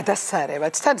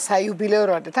 გადასარევად, თან საიუბილეო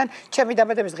როა და თან ჩემი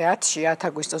დაბადების დღე 10-ში 10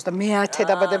 აგვისტოს და მე 10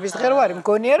 დაბადების დღე რო არის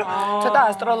მგონია რომ ცოტა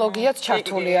ასტროლოგიაც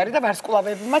ჩართული არის და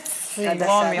ვარსკვლავებმაც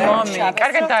ლომი,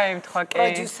 კარგად დაემთხვა კი.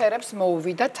 პროდიუსერებს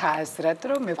მოუვიდათ აზრად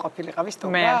რომ მე ყოფილიყავი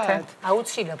სტუმრად.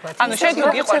 აუცილებლად. ანუ შენ თუ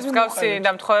გიყვარს მსგავსი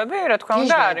დამთხოვები, რა თქმა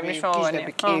უნდა არის მნიშვნელოვანი.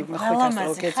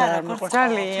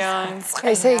 ძალიან.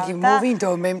 ესე იგი მოვინდო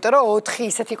მე, იმიტომ რომ 4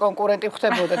 ისეთი კონკურენტი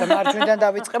ხდებოდა და მარჯვნიდან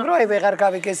დავიწყებ რომ აი ვეღარ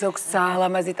გავიგე ზოგს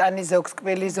ზალამაზი ტანი, ზოგს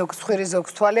კბილი, ზოგს ხვირი,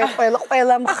 ზოგს თვალი,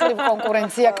 ყველა მხრივ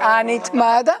კონკურენცია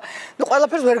კანითმა და ნუ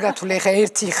ყველაფერს ვერ გათვლი, ეხა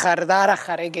ერთი ხარ და არა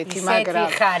ხარ ეგეთი, მაგრამ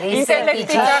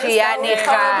ინტელექტიანი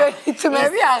ხარ.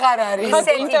 თმები აღარ არის.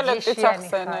 ინტელექტიც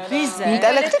ახსენე.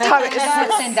 ინტელექტი თავის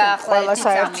ახსენდა ყველა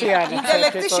საერთიანი.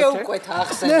 ინტელექტი შეუკვეთა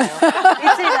ახსენე.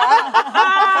 იცი რა?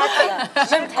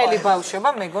 მე მთელი ბავშვობა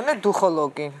მეგონა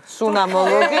დუხოლოგი,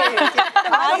 სუნამოლოგი.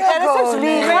 აინტერესებს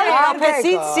ვიღარ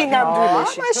პროფესიით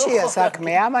სინამდვილეში.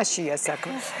 ამაშია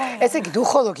საქმე. ესე იგი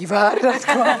დუხოლოგი ვარ, რა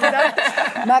თქმა უნდა.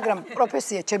 მაგრამ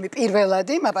პროფესია ჩემი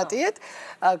პირველადი, მაპატიეთ,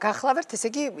 გახლავართ, ესე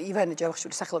იგი ივანე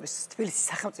ჯავახიშვილის სახელობის თბილისის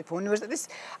სახელმწიფო უნივერსიტეტის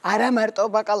არა მარტო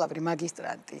ბაკალავრი,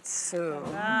 მაგისტრანტიც.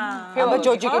 აბა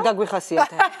ჯოჯიკი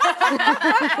დაგვიხასიათა.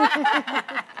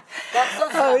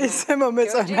 ისე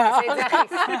მომეწონა.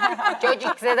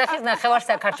 ჯოჯიქს ზედახის ნახევარ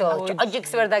საქართველოს.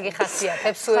 ჯოჯიქს ვერ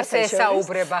დაგიხასიათებს, სულ ესე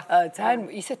საუბრება. ძალიან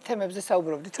ისეთ თემებზე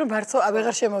საუბრობდით, რომ მართლა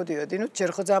აღარ შემოვდიოდი. ნუ ჯერ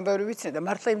ხო ძალიან ბევრი ვიცი და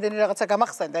მართლა იმდენი რაღაცა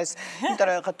გამახსენდა ეს, იმიტომ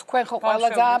რომ ხა თქვენ ხო ყველა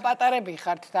ძალიან პატარები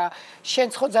ხართ და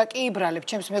შენც ხო ძაკიიბრალებ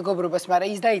ჩემს მეგობრობას, მაგრამ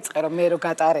ის დაიწყე რომ მე რო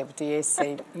გატარებდი ესე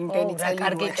იმდენი წელი.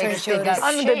 კარგი ტექსტი და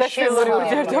ანუ დედაშვილური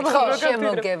ურთიერთობა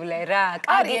შემოგევლე რა,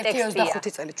 კარგი ტექსტია.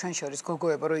 25 წელი ჩვენ შორის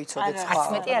გოგოებო რო იცოდეთ სხვა.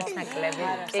 11 არც ნაკლები.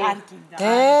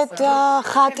 დედა,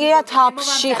 ხატია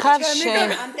თაფში ხარ შენ.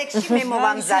 ამ ტექსტში მე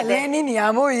მოვამზადე. ლენინი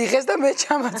ამოიღეს და მე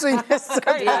ჩამაწვინეს.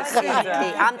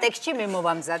 ამ ტექსტში მე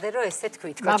მოვამზადე, რომ ესე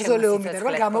თქვი თქო. მავზოლეუმიდან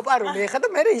ვარ გამოპარული ეხა და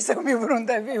მე ისევ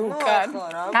მიბრუნდები უკან.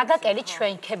 გაგაკელი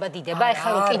ჩვენ ქება დიდება, ეხლა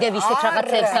რომ კიდევ ისეთ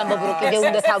რაღაცებს ამბობ, რომ კიდევ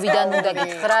უნდა თავიდან უნდა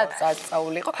გითხრათ,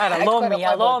 წაწაულიყო. არა,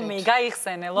 ლომი,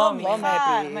 გაიხსენე, ლომი.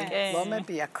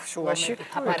 ლომები აქ შუაში.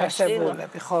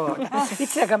 ფასებულები, ხო.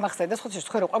 იცი რა გამახსენდა, სხვა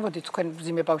თქვენ რო ყვებოდით თქვენ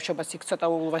მძიმე ბავშვობას იქ ცოტა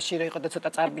ულვაში რა იყო და ცოტა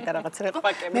წარბი და რაღაცა რა იყო.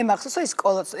 მე მახსოვს ის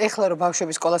სკოლა, ეხლა რომ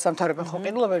ბავშვების სკოლას ამთავრებენ ხო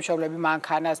ყიდულობენ შავლები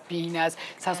მანქანას, ბინას,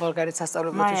 საზღვარგარეთ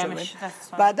სასწავლებლად უშობენ.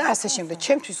 და ასე შემდეგ.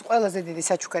 ჩემთვის ყველაზე დიდი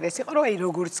საჩუქარი ეს იყო, რომ აი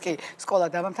როგორც კი სკოლა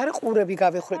დავამთავრე, ყურები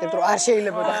გავიხვრეთ, რომ არ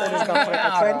შეიძლება ყურის გავხრეტა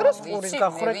ჩვენ დროს, ყურის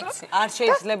გავხრეტა. არ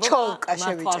შეიძლებოდა. ჩოლკა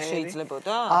შევიჭერი.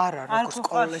 შეიძლებოდა? არა, როგორც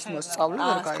სკოლის მოსწავლე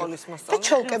ვერ გაიგო. და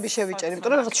ჩოლკები შევიჭერი, იმიტომ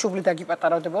რომ რაღაც შუბლი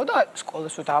დაგიპატარავდებოდა და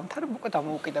სკოლას თუ დავამთავრე, უკვე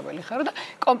დამოუკიდებელი ხარო და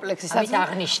კომპლექსის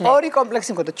ორი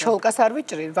კომპლექსი მქონდა, ჩოლკას არ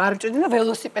ვიჭრი, არ ვჭრიდი და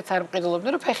ველოსიპედს არ ვყიდულობდი,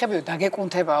 რომ ფეხებიო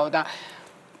დაგეკუნთებაო და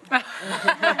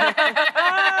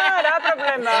რა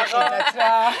პრობლემაა ხო?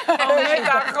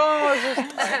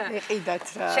 იყიდათ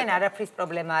რა. შენ არაფრის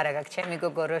პრობლემა არ აქვს, ჩემი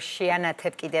გოგო რო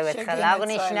შეანათებ კიდევ ერთხელ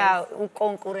აღნიშნა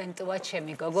უკონკურენტოა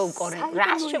ჩემი გოგო,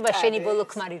 რა შევა შენი ბოლო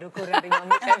ქმარი როგორ არის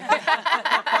მომიყევი.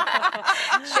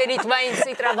 შენით მაინც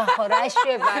იტრაბა ხო რა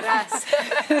შევა რას.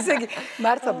 ესე იგი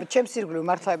მართლა ჩემს ირგვლივ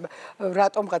მართლა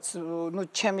რატომღაც ნუ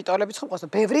ჩემი ტოლებიც ხო მყავს და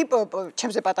ბევრი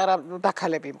ჩემზე პატარა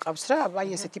დაქალები მყავს რა,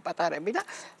 აი ესეთი პატარები და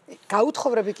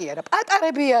გაუთხოვრები კი არა,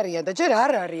 პატარები არიან და ჯერ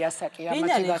არ არის ასაკი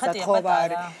ამათი გასათხოვა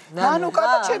არის. ნანუკა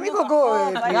და ჩემი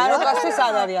გოგოები. ნანუკასთვის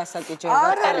არ არის ასაკი ჯერ.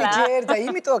 არ არის ჯერ და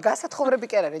იმიტომ გასათხოვრები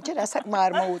კი არ არის, ჯერ ასაკმა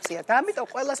არ მოუწია და ამიტომ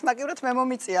ყველას მაგივრად მე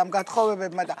მომიწია ამ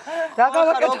გათხოვებებმა და რა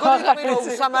გავაკეთო ახლა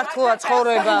უსამართლოა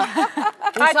ცხოვრება.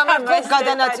 უსამართლოდ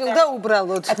გადანაწილდა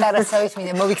უბრალოდ. ატარასავის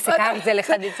მინდა მოვიქცე გაგზელე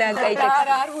ხადი ძალიან კაი ტექსტი.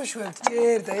 არა არ ვუშვებთ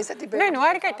ჯერ და ესეთი ნუ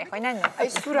არ გაიტეხო ნანო. აი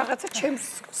სულ რაღაცა ჩემს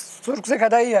ზურგზე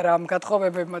გადაიარა ამ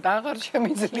გათხოვებებმა ფორმად აღარ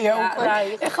შემიძლია უკვე.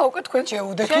 ეხა უკვე თქვენ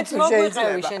შეუდექით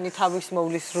შეიძლება. შენი თავის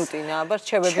მოვლის რუტინა, აბა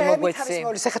რჩევები მოგვეცი. თავის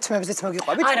მოვლის ეხა თმებზეც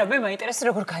მოგიყვებით. არა, მე მაინტერესებს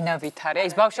როგორ განავითარე.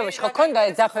 ის ბავშვობაში ხო ქონდა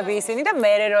ძაფები ისინი და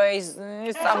მე რო ის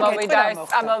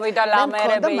წამოვიდა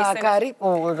ლამერები ისინი. მაგარი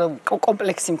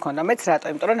კომპლექსი მქონდა მეც რატო?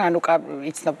 იმიტომ რომ ნანუკა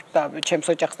იცნობდა ჩემს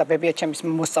ოჯახს და ბებია ჩემის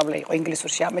მოსწავლე იყო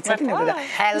ინგლისურში ამეცადინებდა და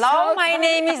Hello, my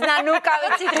name is Nanuka,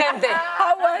 ვიცი ხემდე.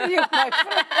 How are you, my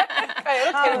friend?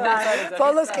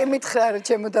 ბოლოს კი მითხრა რომ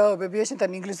ჩემო დაობებია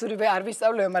შენთან ინგლისური არ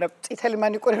ვისწავლეო, მაგრამ წითელი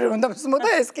მანიკური რომ უნდა მსმოდა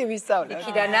ეს კი ვისწავლე.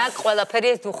 იქიდან აქ ყველაფერი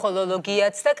ეს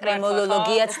დუხოლოლოგიაც და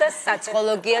კრემოლოლოგიაც და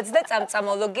საცხოლოგიაც და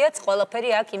წამწამოლოგიაც ყველაფერი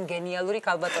აქ იმ გენიალური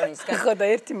ქალბატონისგან. ხო და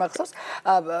ერთი მახსოვს,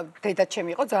 დედა ჩემი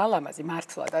იყო ძალიან ლამაზი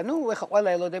მართლა და ნუ ეხა ყველა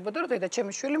ელოდებოდა რომ დედა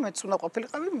ჩემი შვილი მეც უნდა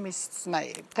ყოფილიყავი მის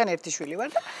ნაირი. თან ერთი შვილი ვარ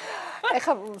და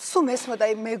ეხა სულ მესმოდა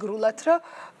იმ მეგრულად რომ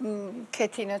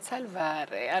ქეთინოცალ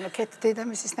ვარე. ანუ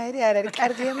დედამისის ნაირი არ არის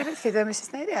კარგია, მაგრამ დედამისის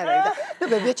ნაირი არ არის და ნუ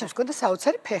ბებია ჩემს მქონდა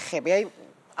საოცარი ფეხები. აი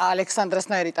ალექსანდრას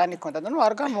ნაირი ტანი ქონდა და ნუ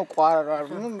არ გამოყვარა,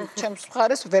 ნუ ჩემს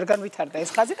მხარეს ვერ განვითარდა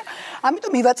ეს ხაზი და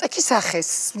ამიტომ მივაწექი სახეს,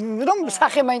 რომ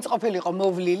სახე მაინც ყოფილიყო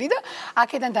მოვლილი და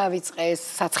აქედან დავიწყე ეს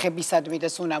საცხებისადმი და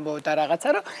სუნამო და რაღაცა,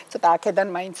 რომ ცოტა აქედან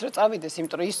მაინც რო წავიდეს,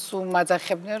 იმიტომ რომ ის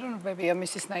უმაძახებდნენ, რომ ბებია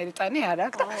მისის ნაირი ტანი არ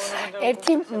აქვს და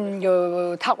ერთი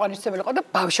თაყვანისმცემელი იყო და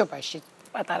ბავშვობაში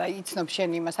პატარა იცნობ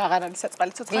შენ იმას აღარ არის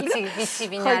საწყალი ცოცხალი ვიცი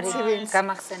ვინ არის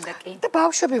გამახსენდა კი და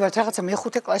ბავშვები ვართ რაღაცა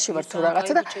მე-5 კლასში ვარ თუ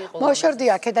რაღაცა და მოშორდი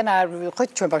აქედან არ ხო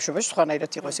ჩვენ ბავშვობაში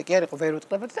სხვანაირად იყო ესე კი არ იყო ვერ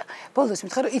უტყდებოდი და ბოლოს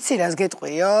მითხარ რომ იცი რას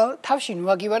გეტყვიო თავში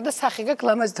ნუაგივარ და სახე გაქვს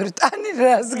ლამაზი თორე ტანი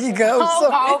რას გიგავსო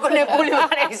გაოგნებული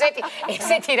ვარ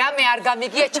ესეთი რამე არ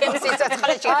გამიგია ჩემს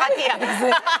სიცოცხლეში ხატია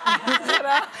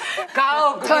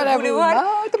გაოგნებული ვარ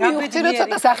და მივხვდი რომ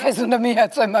ცოტა სახეს უნდა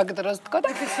მიაწვე მაგ დროს თქო და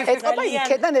ეტყობა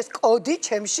იქედან ეს კოდი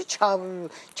ჩემში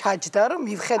ჩაჯდა რომ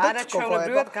მივხედოთ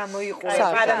გოგოებად გამოიყურე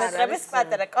პარამეტრების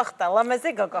პატარა კოხტა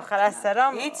ლამაზი გოგო ხარ ასე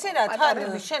რომ იცი რა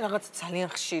თან შენ რაღაც ძალიან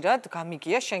ხშირად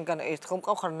გამიგია შენგან ერთხელ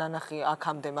მყავ ხარ ნანახი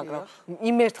აქამდე მაგრამ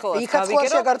იმ ერთხელაც გავიგე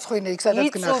რომ შეგარწხვინე იქ სადაც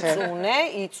გნახე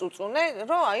იწუწუნე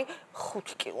რომ აი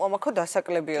 5 კილო მაქო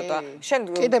დასაკლებიო და შენ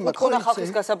თქვა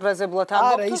ხალხის გასაბრაზებლად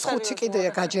ამბობ არა ის 5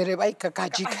 კიდეა გაჯერება იქ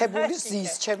გაჯიქებული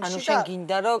ზის ჩემში ანუ შენ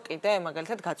გინდა რომ კიდე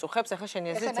მაგალითად გაწუხებს ახლა შენი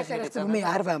ეზრით ზეცები მე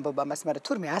არ ვამბობ ამას მაგრამ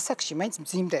თურმე ასაკში მაინც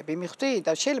მძიმდები მიხვდი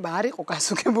და შეიძლება არ იყო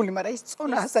გასუქებული მაგრამ ის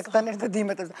წონა ასაკთან ერთად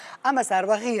იმატებს ამას არ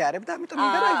ვაღიარებ და ამიტომ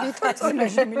მინდა რომ ვითო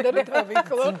წონაში მინდა რომ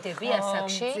დავიკლო მძიმდები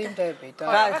ასაკში მძიმდები და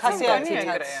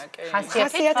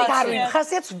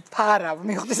ხასიათი ფარავ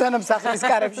მიხვდი სანამ სახლის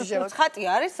კარებში შევა ხატი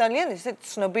არის ძალიან ისე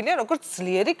ცნობილია როგორც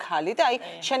ძლიერი ქალი და აი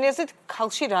შენი აზრით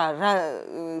ქალში რა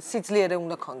სიძლიერე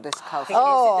უნდა კონდეს ქალში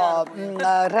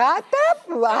რა და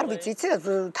არ ვიცი იცი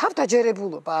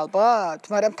თავდაჯერებულობა ალბათ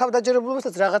მაგრამ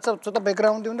თავდაჯერებულობასაც რაღაცა ცოტა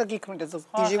ბექგრაუნდი უნდა გიქმნდეს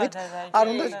დიჟივით არ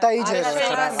უნდა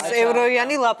დაიჯეროს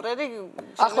ევროიანი ლაპრერი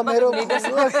ახლა მე რომ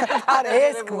არა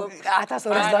ეს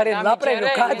 1200 ლარი ლაპრერი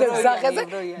გადებს სახეზე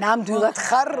ნამდვილად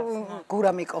ხარ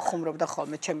გურამიკო ხუმრობდა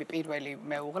ხოლმე ჩემი პირველი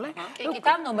მეუღლე კი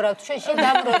დანომრავ შენ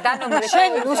დანომრე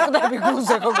შენ უსხდები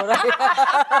გულზე გოგო რა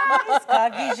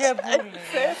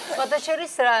გაგიჟებული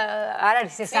ფოტოშორის არ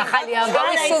არის ეს ახალი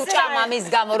ამბავი სულ ჭამამის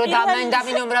გამო რომ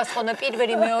დამინომრავს ხოლმე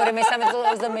პირველი მეორე მესამე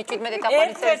 37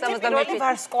 თაყვანისმცემელი 71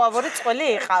 ვარსკვლავური წველი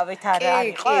იყავით არა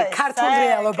კი ქართულ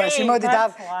რეალობაში მოდი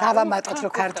დავამატოთ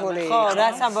რომ ქართული ხო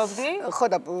რას ამბობდი ხო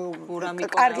და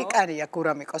კარგი კანია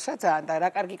გურამიკოსა ძალიან და რა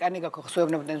კარგი კანი გაქვს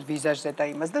უეუბნებდნენ ვიზაჟზე და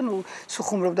იმას და ნუ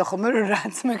სუხუმრობდა ხოლმე რომ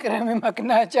რაც მე კრემი მაგ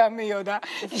ნაჭამიო და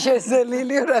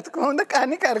შეზელილიო რა თქმა უნდა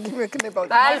კანი კარგი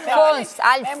მექნებოდა ალფონს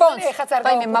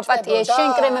აი მე მაპატიე შენ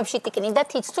კრემებში ტიკნი და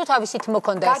თიც თუ თავისით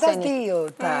მოქონდა ესენი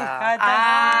გადადიოდა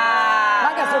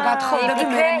მაგას რო გათხოვდები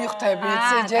მე მიხვდები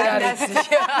იცი ჯერ არ იცი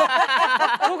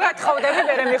თუ გათხოვდები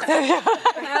მე მიხვდები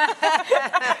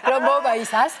რომ მოვა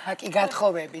ის ასაკი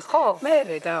გათხოვების ხო მე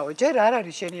დაო ჯერ არ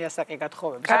არის შენი ასაკი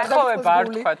გათხოვების გათხოვება არ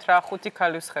თქვათ რა 5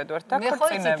 ქალის ხედვართ და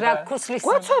ქორწინება რა ქუსლის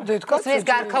გაწოდეთ ქუსლის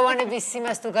გარქოვანების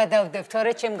იმას თუ გადავდებ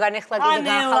თორე ჩემ განეხლა კიდე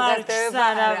გაახალგაზრდება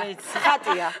არა ვიცი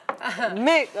ხატია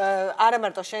მე არა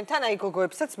მარტო შენთან აი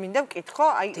გოგოებსაც მინდა ვკითხო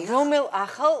აი რომელ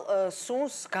ახალ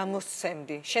სუნს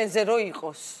გამოსცემდი შენზე რო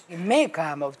იყოს მე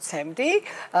გამოვცემდი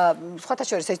სხვათა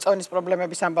შორის ეს წონის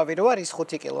პრობლემების ამბავი რო არის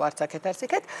 5 კილო არც აქეთ არც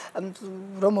იქეთ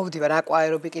რომ მოვდივარ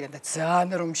აკვაერობიკიდან და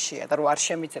ძალიან რომშია და რო არ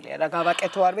შემიძლია რა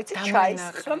გავაკეთო არ ვიცი ჩაის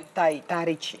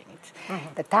დარიჩინით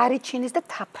და დარიჩინის და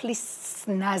თაფლის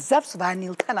ნაზავს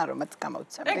ვანილთან არომატს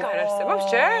გამოვცემდი ეგ არ არსებობს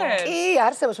ჯერ კი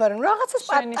არსებობს მაგრამ რაღაცას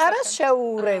პატარას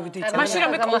შეურევდით მაშინ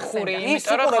რომ მეკოხური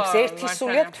იმიტომ რომ ერთი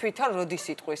სულიად თვითონ როდის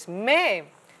იტყვის მე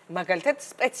მაგალითად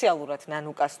სპეციალურად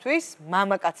ნანუკასთვის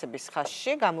მამაკაცების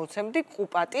ხაზში გამოვცემდი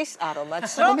ყუპატის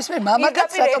არომატს. რომ ის მე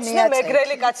მამაკაც რატომ მიაწევ?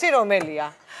 მეგრელი კაცი რომელია?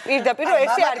 პირდაპირ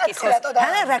ესე არ კითხოს.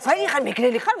 რა თქვენი ხარ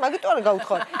მიგრელი ხარ, მაგით არ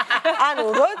გაუთხოვარ. ანუ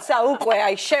როცა უკვე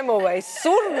აი შემოვა ეს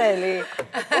სურნელი,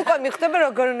 უკვე მიხვდება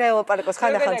როგორ უნდა ელაპარაკოს,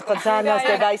 ხანდახან თქო ძალიან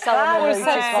ასდება აი სალამები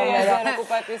იცის ხოლმე რა.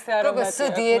 კუპატის არომატი. გოგო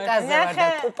დიეტაზე ვარ და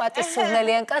კუპატის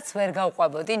სურნელიან კაცს ვერ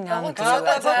გავყვებოდი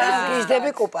ნამდვილად.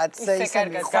 გიждები კუპატს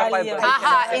ისინი.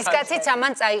 აჰა, ის კაციც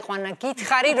ამან წაიყვანა.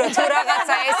 გითხარი რომ თუ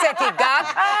რაღაცა ესეთი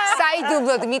გაქვს,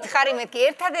 საიდუმლოდ მითხარი მეთქი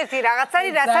ერთადერთი რაღაც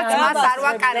არის, რასაც მას არ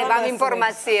ვაკარებ ამ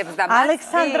ინფორმაციებს და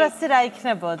ალექსანდრასი რა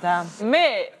იქნებოდა? მე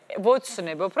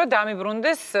ვოცნებობ, რომ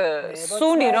დამიბრუნდეს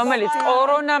სუნი, რომელიც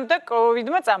კორონამ და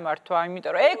კოვიდმა წამართვა,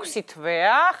 იმიტომ რომ 6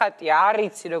 თვეა, ხატია, არ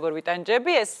იცი როგორ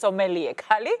ვიტანჯები, ეს სომელიე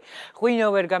ქალი, ღვინო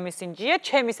ვერ გამისინჯია,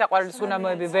 ჩემი საყვარელი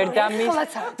სუნამოები ვერ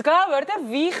დამისდგავარ და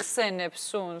ვიხსენებ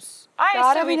სუნს. აი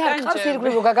ესე ვიტანჯებ.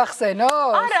 ირგვლივ გაგახსენო?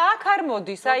 არა, აქ არ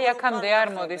მოდის, აი აქამდე არ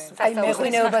მოდის. აი მე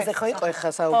ღვინეობაზე ხო იყო ეხა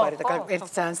საუბარი და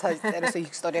ერთი ძალიან საინტერესო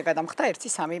ისტორია გადამხდა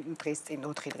 1 დღის წინ,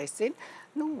 4 დღის წინ.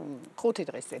 ну 5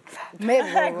 დღის წინ. მე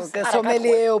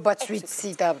სომელიეობაც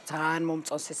ვიცი და ძალიან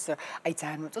მომწონს ეს, აი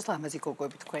ძალიან მომწონს ლამაზი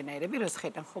გოგოები თქვენაირები, როს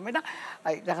ხედან ხოლმე და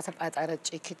აი რაღაცა პატარა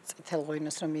ჭიქით წითელ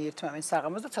ღვინოს რომ მიირთმევენ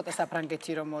საღამოს და ცოტა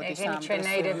საფრანგეთი რომ მოდის ამ დროს.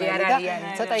 ჩვენაირები არ არიან.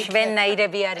 ცოტა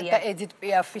ჩვენაირები არიან. და ედით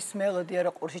პიაფის მელოდია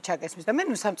რო ყურში ჩაგესმის და მე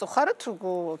ნუ სამწუხაროდ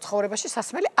ცხოვრებაში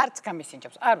სასმელი არც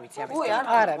გამისინჯებს. არ ვიცი ამის.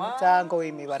 არა, ძალიან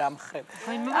გოიმი ვარ ამ ხრივ.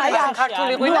 აი ამ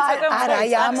ქართული ღვინო ცოტა არა,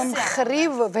 აი ამ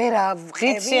ხრივ ვერ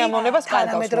ავყევი. სიამონებას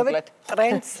თანამედროვე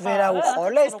ტრენდს ვერ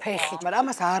აუყოლე ეს ფეხით, მაგრამ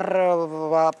ამას არ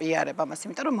ვაპიარებ ამას,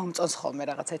 იმიტომ რომ მომწონს ხოლმე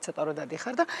რაღაცა ცოტა რო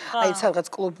დადიხარ და აი სადღაც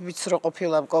კლუბიც რო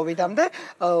ყოფილა კოვიდამდე,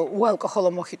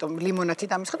 უალკოჰოლო მოხიტო, ლიმონათი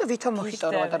დამისხა და ვითო მოხიტო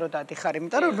რო დადიხარ,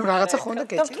 იმიტომ რომ რაღაცა ხო უნდა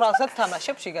გეჭირ. და თვალსაც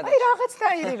თამაშებ შიგადაში. აი რაღაც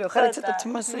დაირი რო ხარ ცოტა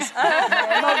თმას ის.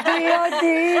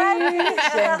 მოდიოდი.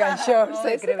 შენგან შორს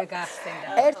ეგრევე გახსენდა.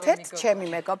 ერთ-ერთ ჩემი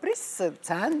მეგობრის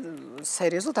ძალიან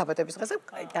სერიოზულ დაბადების დღეზე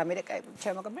დამირეკა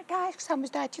ჩემი მეგობრი და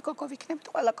 70 გოგო ვიქნებით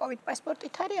ყველა კოვიდ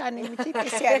პასპორტით არის ანიმიტი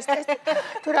PCR-ის ტესტი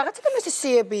თუ რაღაცა და მე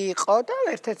სიები იყო და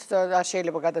ერთ-ერთ არ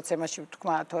შეიძლება გადაცემაში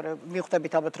ვთქვა თორე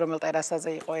მიხვდებით ალბათ რომელ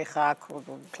ტერასაზე იყო ეხა აქ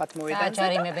თლათ მოვიდა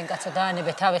დაჯარიმებენ კაცო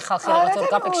დაანებე თავი ხალხი რაღაც ორ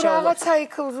კაპიქში რაღაცა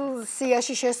იქ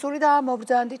სიაში შესული და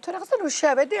მობძანდი თუ რაღაცა ნუ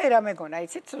შევედი აი რა მეგონა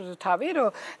იცით თავი რომ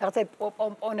რაღაცა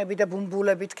პომპონები და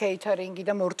ბუმბულებით კეითერინგი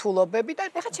და მორთულობები და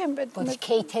ეხა ჩემ ბოდი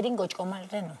კეითერინგ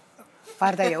ოჭკომალრენო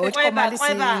ვარდაია ოჭკომალის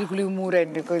ირგვლივ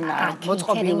მურენი გონა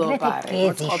მოწყობილობა არის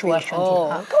გეზი შუაში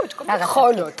და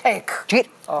ხოლო ტეკ ჯერ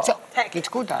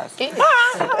გიჩქუდას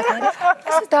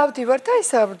ეს დავდივარ და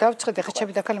ისა დავწხედე ხა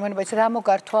ჩემი დაქალი მან ბაიცა რა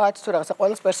მოგართვათ თუ რაღაცა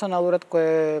ყოველს პერსონალურად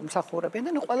მსახურებიან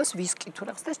და ნუ ყოველს ვისკი თუ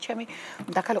რაღაცა ეს ჩემი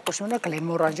დაქალი ყურში უნდა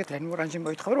გლენმორანჟი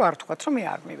მოითხოვე რომ არ თქვათ რომ მე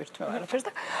არ მივირთმევ არაფერს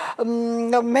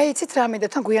და მე იცით რა მინდა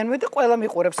თან გვიან მივედი ყველა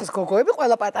მიყურებს ეს გოგოები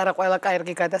ყველა პატარა ყველა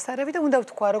კაირგი გადასარევი და უნდა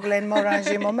ვთქვა რომ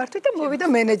გლენმორანჟი მომართვი და მოვიდა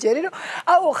მენეჯერი რომ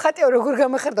აუ ხატიო როგორ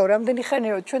გამახერდა რამდენი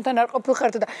ხანია ჩვენთან არ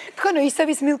ყოფილხართ და თქვენო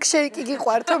ისევის მილკშეიკი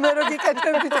გიყვართო მე რო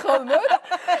გიკეთებდით ხოლმე და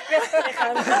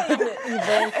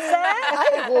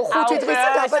აი ხუთი დღის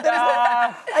დაბადების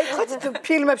აი ხუთი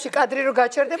ფილმებში კადრი რო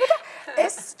გაჩერდება და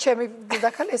ეს ჩემი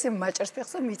დაქალი ესე მაჭერს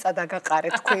ფეხს მიწა დაგაყარე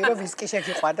თქვი რომ ვისკი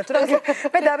შეგიყვარდა თუ რა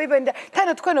მე დავიბენდი და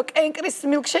თანო თქვენო კენკრის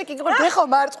მილკშეიკი გიყვართ ეხო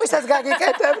მარწყვისას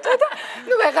გაგიკეთებთ და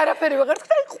ნუ ვეღარაფერი ვეღარ თქვი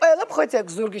და ყველა მხოც აქ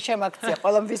ზურგი შემაქცია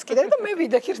ყველა ვისკი და მე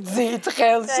ვიდექი რძით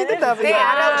ხელში და დავიდე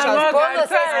არა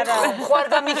ბოლოს ხوار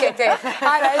გამიკეთე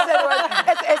არა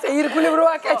ეს ირგვლივ რო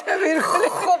აკეთებ ირგვლივ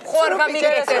ხوار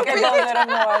გამიკეთე კედელზე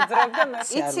მოაძრებ და მე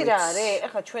იცი რა არის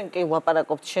ეხლა ჩვენ კი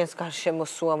ვაპარაკობთ შენს გარშემო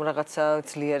სუამ რაღაცა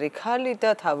ძლიერი ქალი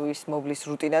და თავის მოვლის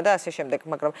რუტინა და ასე შემდეგ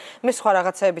მაგრამ მე სხვა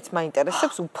რაღაცაებიც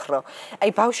მაინტერესებს უფრო აი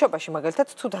ბავშვობაში მაგალითად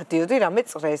თუ დადიოდი რამე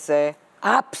წრეზე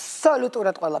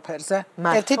აბსოლუტურად ყველაფერზე.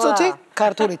 ერთი წუთი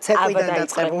ქართული ცეკვიდან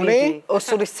დაწყებული.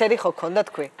 ოსურის ცერი ხო ქონდა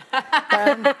თქვი?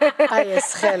 აი ეს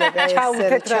ხელები, აი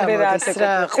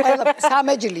ეს ყველა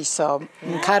სამეჯლისო,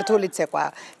 ქართული ცეკვა,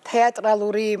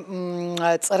 თეატრალური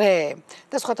წრე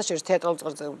და სხვათა შორის თეატრალური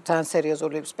წრე ძალიან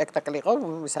სერიოზული სპექტაკლი იყო,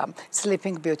 ისა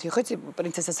Sleeping Beauty, ხო იცი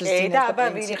პრინცესას ლიზინა. და აბა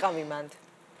ვინ იყავი მანდ?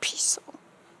 ფისო.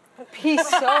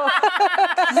 ფისო.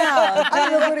 აი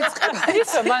როგორი წება.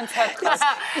 ფისო მან ჩათხას.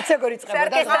 იცი როგორი წება და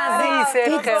სერკესტანზიის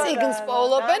ერთხელ. ციგნს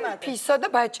პოულობენ ფისო და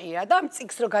ბაჭია და ამ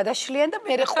ციგს რო გადაშლიან და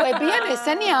მე ყვებიან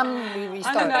ესენი ამ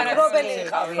ისტორიას. რობელი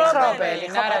იყავი. რობელი.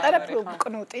 ხო პატარა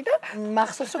კნუტი და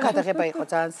მახსოვს რომ გადაღება იყო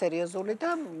ძალიან სერიოზული და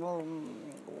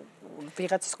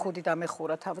ვიღაცის ქუდი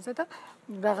დამეხურა თავზე და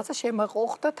რაღაცა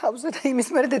შემაყოხდა თავზე და იმის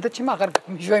მერე დედაჩემ აღარ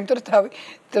გამიჟვა, იმიტომ რომ თავი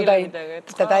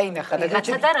დაინახა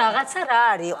და რაღაცა რა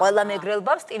არის? ყველა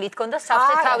მეგრელბავს სტილით ქონდა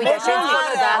საფრთხე თავი და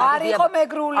შეძინა და არ იყო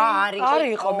მეგრული. არ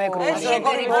იყო მეგრული.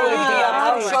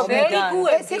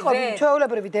 ეს იყო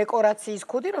ჩვეულებრივი დეკორაციის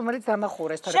ქუდი, რომელიც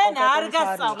დამახურეს თორე შენ არ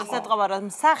გასწავლი სიტყვა რომ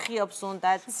მსახიობს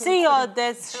უნდა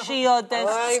ციოდეს, შიოდეს,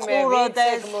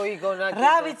 სკუროდეს.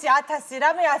 რა ვიცი 1000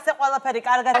 რამე ასე ყველაფერი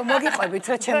კარგად მოგიყვებით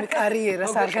რა ჩემი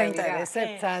კარიერას არ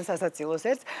გაინტერესებს ძალიან სასაცილოს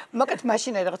ერთ მოკეთ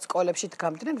მაშინ რაღაც სკოლებში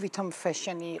დგამდნენ ვითომ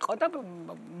ფეშენი იყო და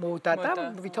მოდა და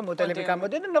ვითომ მოდელები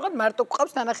გამოდიოდნენ რაღაც მარტო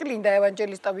ყავს ნანახი ლინდა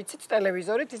ევანჯელისტა ვიცით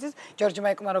ტელევიზორით ისიც ჯორჯ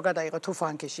მაიკმა რო გადაიღო თუ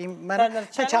ფანკიში მაგრამ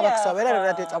შენ ჩავახსოვე რა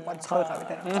რადიო წამყვანი ცხოვრებავით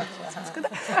და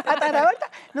პატარა ვარ და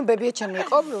ნუ ბებიაჩემი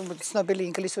იყო ცნობილი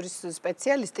ინგლისურის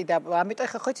სპეციალისტი და ამიტომ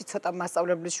ხა ხო იცი ცოტა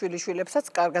მასწავლებლის შვილიშვილებსაც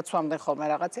კარგად სვამდნენ ხოლმე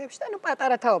რაღაცეებში და ნუ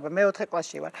პატარა თაობა მე 4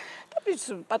 კლასში ვარ და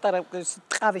პატარა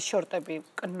ტყავის შორტები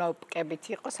კნოპკებით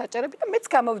იყო საჭერები და მეც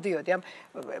გამოვდიოდი ამ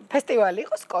ფესტივალი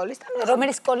იყო სკოლის და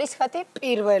რომელი სკოლის ხატი?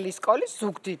 პირველი სკოლის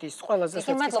ზუგდიდის ყველაზე ის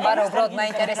მადლობა რა უბრალოდ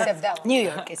მაინტერესებდა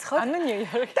ნიუ-იორკის ხო? ანუ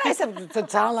ნიუ-იორკი და ესე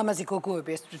ძალიან ლამაზი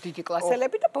გოგოები ეს დიდი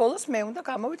კლასელები და ბოლოს მე უნდა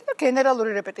გამოვიდე და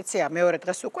გენერალური რეპეტიცია მეორე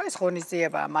დღეს უკვე ეს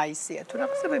ღონისძიებაა მაისია თუ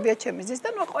რაღაცა ბებიაჩემი ზის და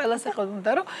ნუ ყველას ეხლა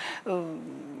უნდა რომ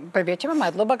ბებიაჩემმა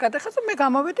მადლობა გადახას და მე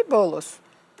გამოვედი ბოლოს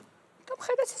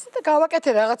ხედაც ისე და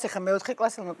გავაკეთე რაღაც ახლა მე 4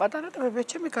 კლასელმა პატარა და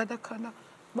ბებიაჩემი გადაქანა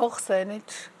მოხსენით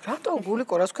რატო გული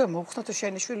ყურას ქვია მოხსნა თუ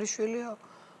შენი შვილიშვილია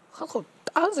ხალხო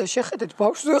ტანზე შეხედეთ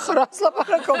ბავშვზე ხარ რას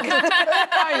ლაპარაკობ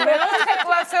აი მე 4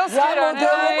 კლასელს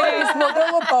ის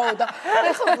მოდელობაო და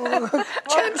ეხლა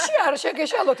ჩემში არ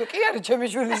შეგეშალო თუ კი არის ჩემი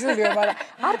შვილიშვილია მაგრამ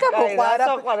არ გამოყვა არა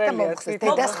და მოხსნეს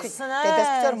დედას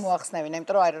მოახსნევინა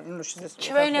იმიტომ რომ არ ნუ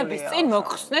ჩვენების წინ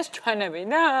მოხსნეს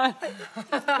ჩვენებინა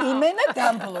იმენა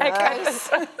დამბლო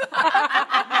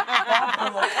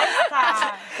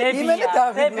იმენა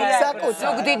დავიბლო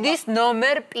ზუგდიდის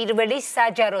ნომერ 1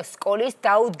 საჯარო სკოლის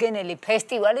დაუდგენელი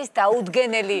ფესტივალის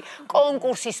დაუდგენელი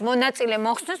კონკურსის მონაწილე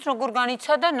მოხსნეს როგორ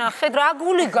განიცადა ნახეთ რა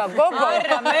გულიგა გოგო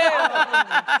არა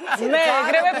მე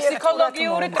ეგრევე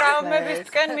ფსიქოლოგიური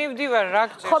ტრავმებისკენ მივდივარ რა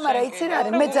გჭირს ხო მაგრამ იცი რა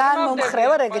არის მე ძალიან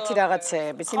მომხრევარ ეგეთი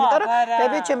რაღაცეების იმიტომ რომ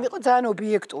ბებიაჩემი იყო ძალიან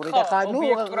ობიექტური და ხა ნუ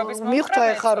მიხვდა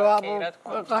ეხა რომ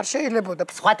არ შეიძლებოდა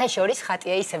სხვათა შორის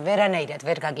ხატია ისე ვერანაირად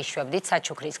ვერ გაგიშვებდით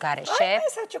საჩუქრის გარეშე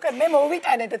საჩუქრ მე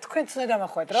მოვიტანე და თქვენც უნდა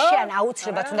დამახვეთ რა შენ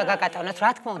აუცილებლად უნდა გაკატონოთ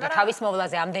რა თქმა უნდა თავის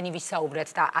მოვლაზე ამდენი ვისაუბრეთ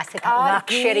და ასეთ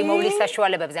ლაქშერი მოვლის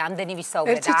საშუალებებზე ამდენი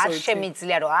ვისაუბრეთ და არ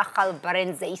შემიძლია რომ ახალ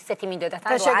ბრენდზე ისეთი მინდოდა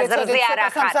თან რომ აზრზე არ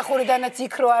ახარ სამსახურიდანაც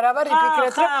იქ რო არა ვარ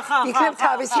იფიქრეთ რომ იქნებ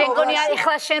თავის შენ გონია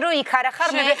ეხლა შენ რო იქ არ ახარ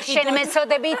მე შენ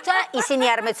მეწოდებით და ისინი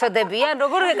არ მეწოდებიან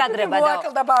როგორ გეკადრება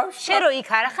და შენ რო იქ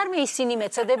არ ახარ მე ისინი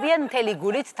მეწოდებიან მთელი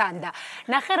გულით თან და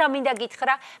ნახე რა მინდა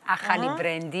გითხრა ახალი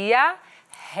ბრენდია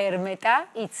ჰერმეტა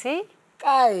იცი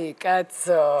აი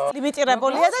კაცო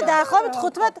ლიმიტირებულია და დაახლოებით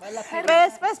 15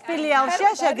 PSP-ს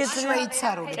ფილიალშია შეგიძლია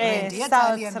შვეიცარიული ბრენდია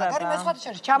ძალიან მაგარი მე სხვათა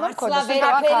შორის ჩამომქონდა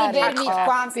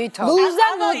ლუზა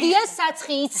მოდია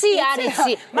საცხი იცი არ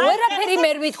იცი ვერაფერი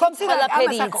მე ვიტყვი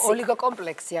ყველაფერი იცი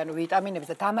ოლიგოკომპლექსი ანუ ვიტამინების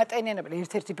და დამატენიანებელი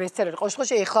ერთ-ერთი ბესტსელერი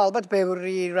ყოველშემთხვევაში ეხლა ალბათ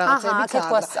ბევრი რაღაცები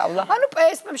წავა ანუ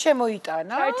PSP-მ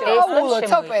შემოიტანა აულო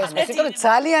ცო PSP-ს იმიტომ რომ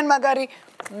ძალიან მაგარი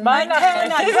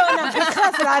თეონა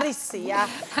ფიქრას რა რისია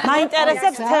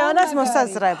მაინტერესებს თეონას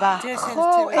მოსაზრება ხო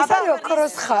ეს არის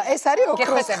ოქროს ხა ეს არის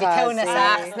ოქროს ხა თეონას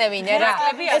ახსნევინე რა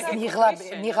ეს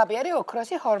ნიღაბი არის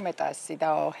ოქროსი ჰორმეტასი და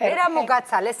ერა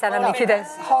მოგაცალეს სანამ იქიდან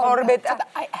ჰორმეტა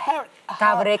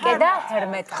დავრეკე და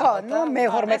ჰერმეტა ხო ნუ მე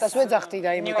ჰორმეტას ვეძახდი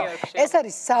და იმიტომ ეს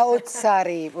არის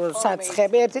საოცარი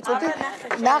საცხები ერთი წუთი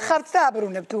ნახავთ და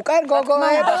აბრუნებთ უკან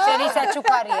გოგოება შენი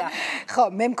საჩუქარია ხო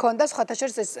მე მქონდა სხვათა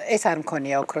შორის ეს არ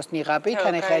მქონია ოქროს ნიღაბი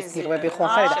თან ახლა ეს ნიღბები ხო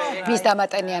ხარ და ვის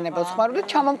დამატენიანებელს ხმარ და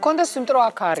ჩამომქონდა სიმტრო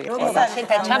აქ არის ხო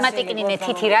შენთან ჩამატიკნინე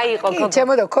თითი რა იყო გოგო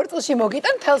ჩემოდა ქორწილში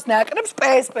მოგიტან თელს ნაკრებს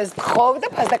PSP-ს ხოვ და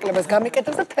ფასდაკლებას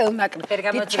გამიკეთებ და თელ ნაკრებს ვერ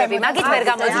გამოძრები მაგით ვერ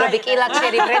გამოძრები კი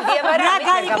ლაქშერი ბრენდია მაგრამ რა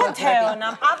გაიგო თეონა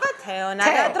აბა თეონა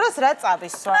რა დროს რა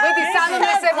წავისვა მოდი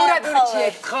სამომესებურად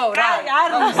ურჩიეთ ხო რა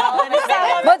არ უნდა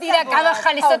მოდი რა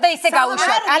გავახალისო და ისე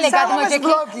გავუშვათ ალე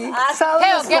გადმოჯექი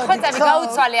თეო გეხვეწები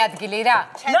გაუცვალე ადგილი რა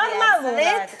ნორმალურად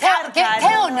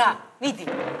თეონა მიდი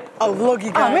აუ ვლოგი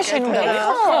გაკეთე მე შენ უნდა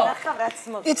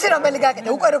ხო იცი რომელი გაკეთე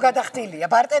უკვე რო გადახტილია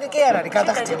ბარტერი კი არ არის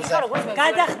გადახტილი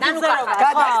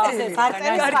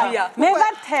გადახტილია მე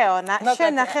ვარ თეონა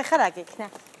შენ ნახე ხარ აქ იქნა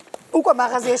უკვე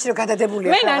მაღაზიაში რო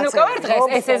გადადებულია მე ნანუკა ვარ დღეს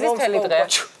ეს ეზის თელი დღე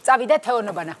წავიდა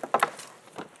თეონობანა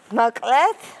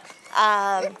მოკლედ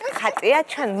ხატია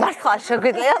ჩვენ მართლა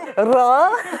შეგვიძლია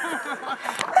რომ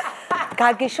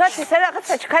გაგიშვათ ისე რაღაც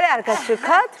საჩუქარი არ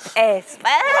გაჩუქოთ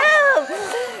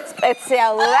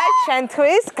სპეციალურად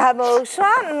შენთვის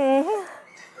გამოუშვა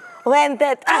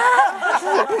ვენდეტა.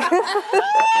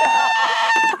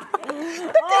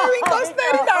 კევინ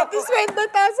კოსტნერი დადის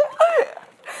ვენდეტაზე.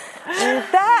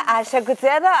 და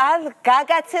შეგვიძლია რომ არ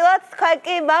გაგაცილოთ თქვენ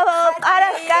კი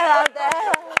მოვყარასკავდე.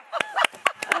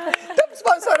 თუ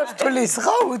სპონსორებს თulis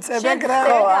ხო უწებ ეგრე.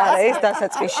 ხო, არა, ეს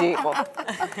დასაწყისში იყო.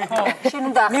 შენ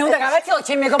უნდა მე უნდა გავაცილო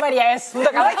ჩემი მეგობარია ეს.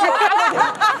 უნდა გავაცილო.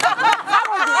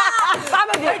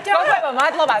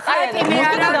 მადლობა, ხატი მე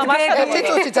არა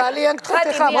წუთი ძალიან გთხოვთ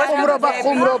ხა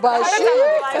ხუმრობაში.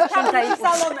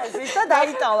 სალომეზის და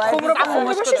დაიტოვა.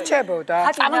 ხუმრობაში რჩებოდა.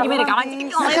 წამოდი მე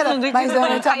გავაცილო.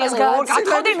 მაინც ამას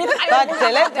გავაცილე.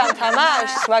 ვაგრძელებთ ამ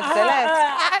თამაშს, ვაგრძელებთ.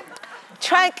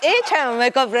 ჩვენ კი ჩემ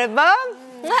მეგობრებმა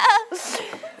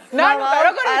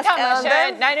როგორ ითამაშე?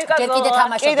 ნაინიკა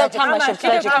კიდე თამაშობ.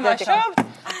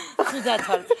 ცუდად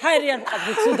ვარ. ჰაერიან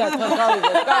ყავი ცუდად ვარ,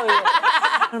 გავიგე.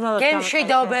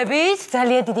 გემშვიდობებით,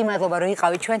 ძალიან დიდი მადლობა რომ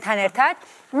იყავით ჩვენთან ერთად.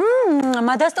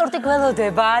 მადას ტორტი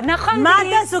გველოდება. ნახვამდის.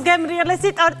 მადას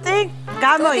უგემრიელესი ტორტი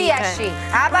გამოიქე.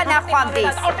 აბა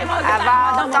ნახვამდის. აბა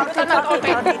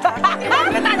ტორტი.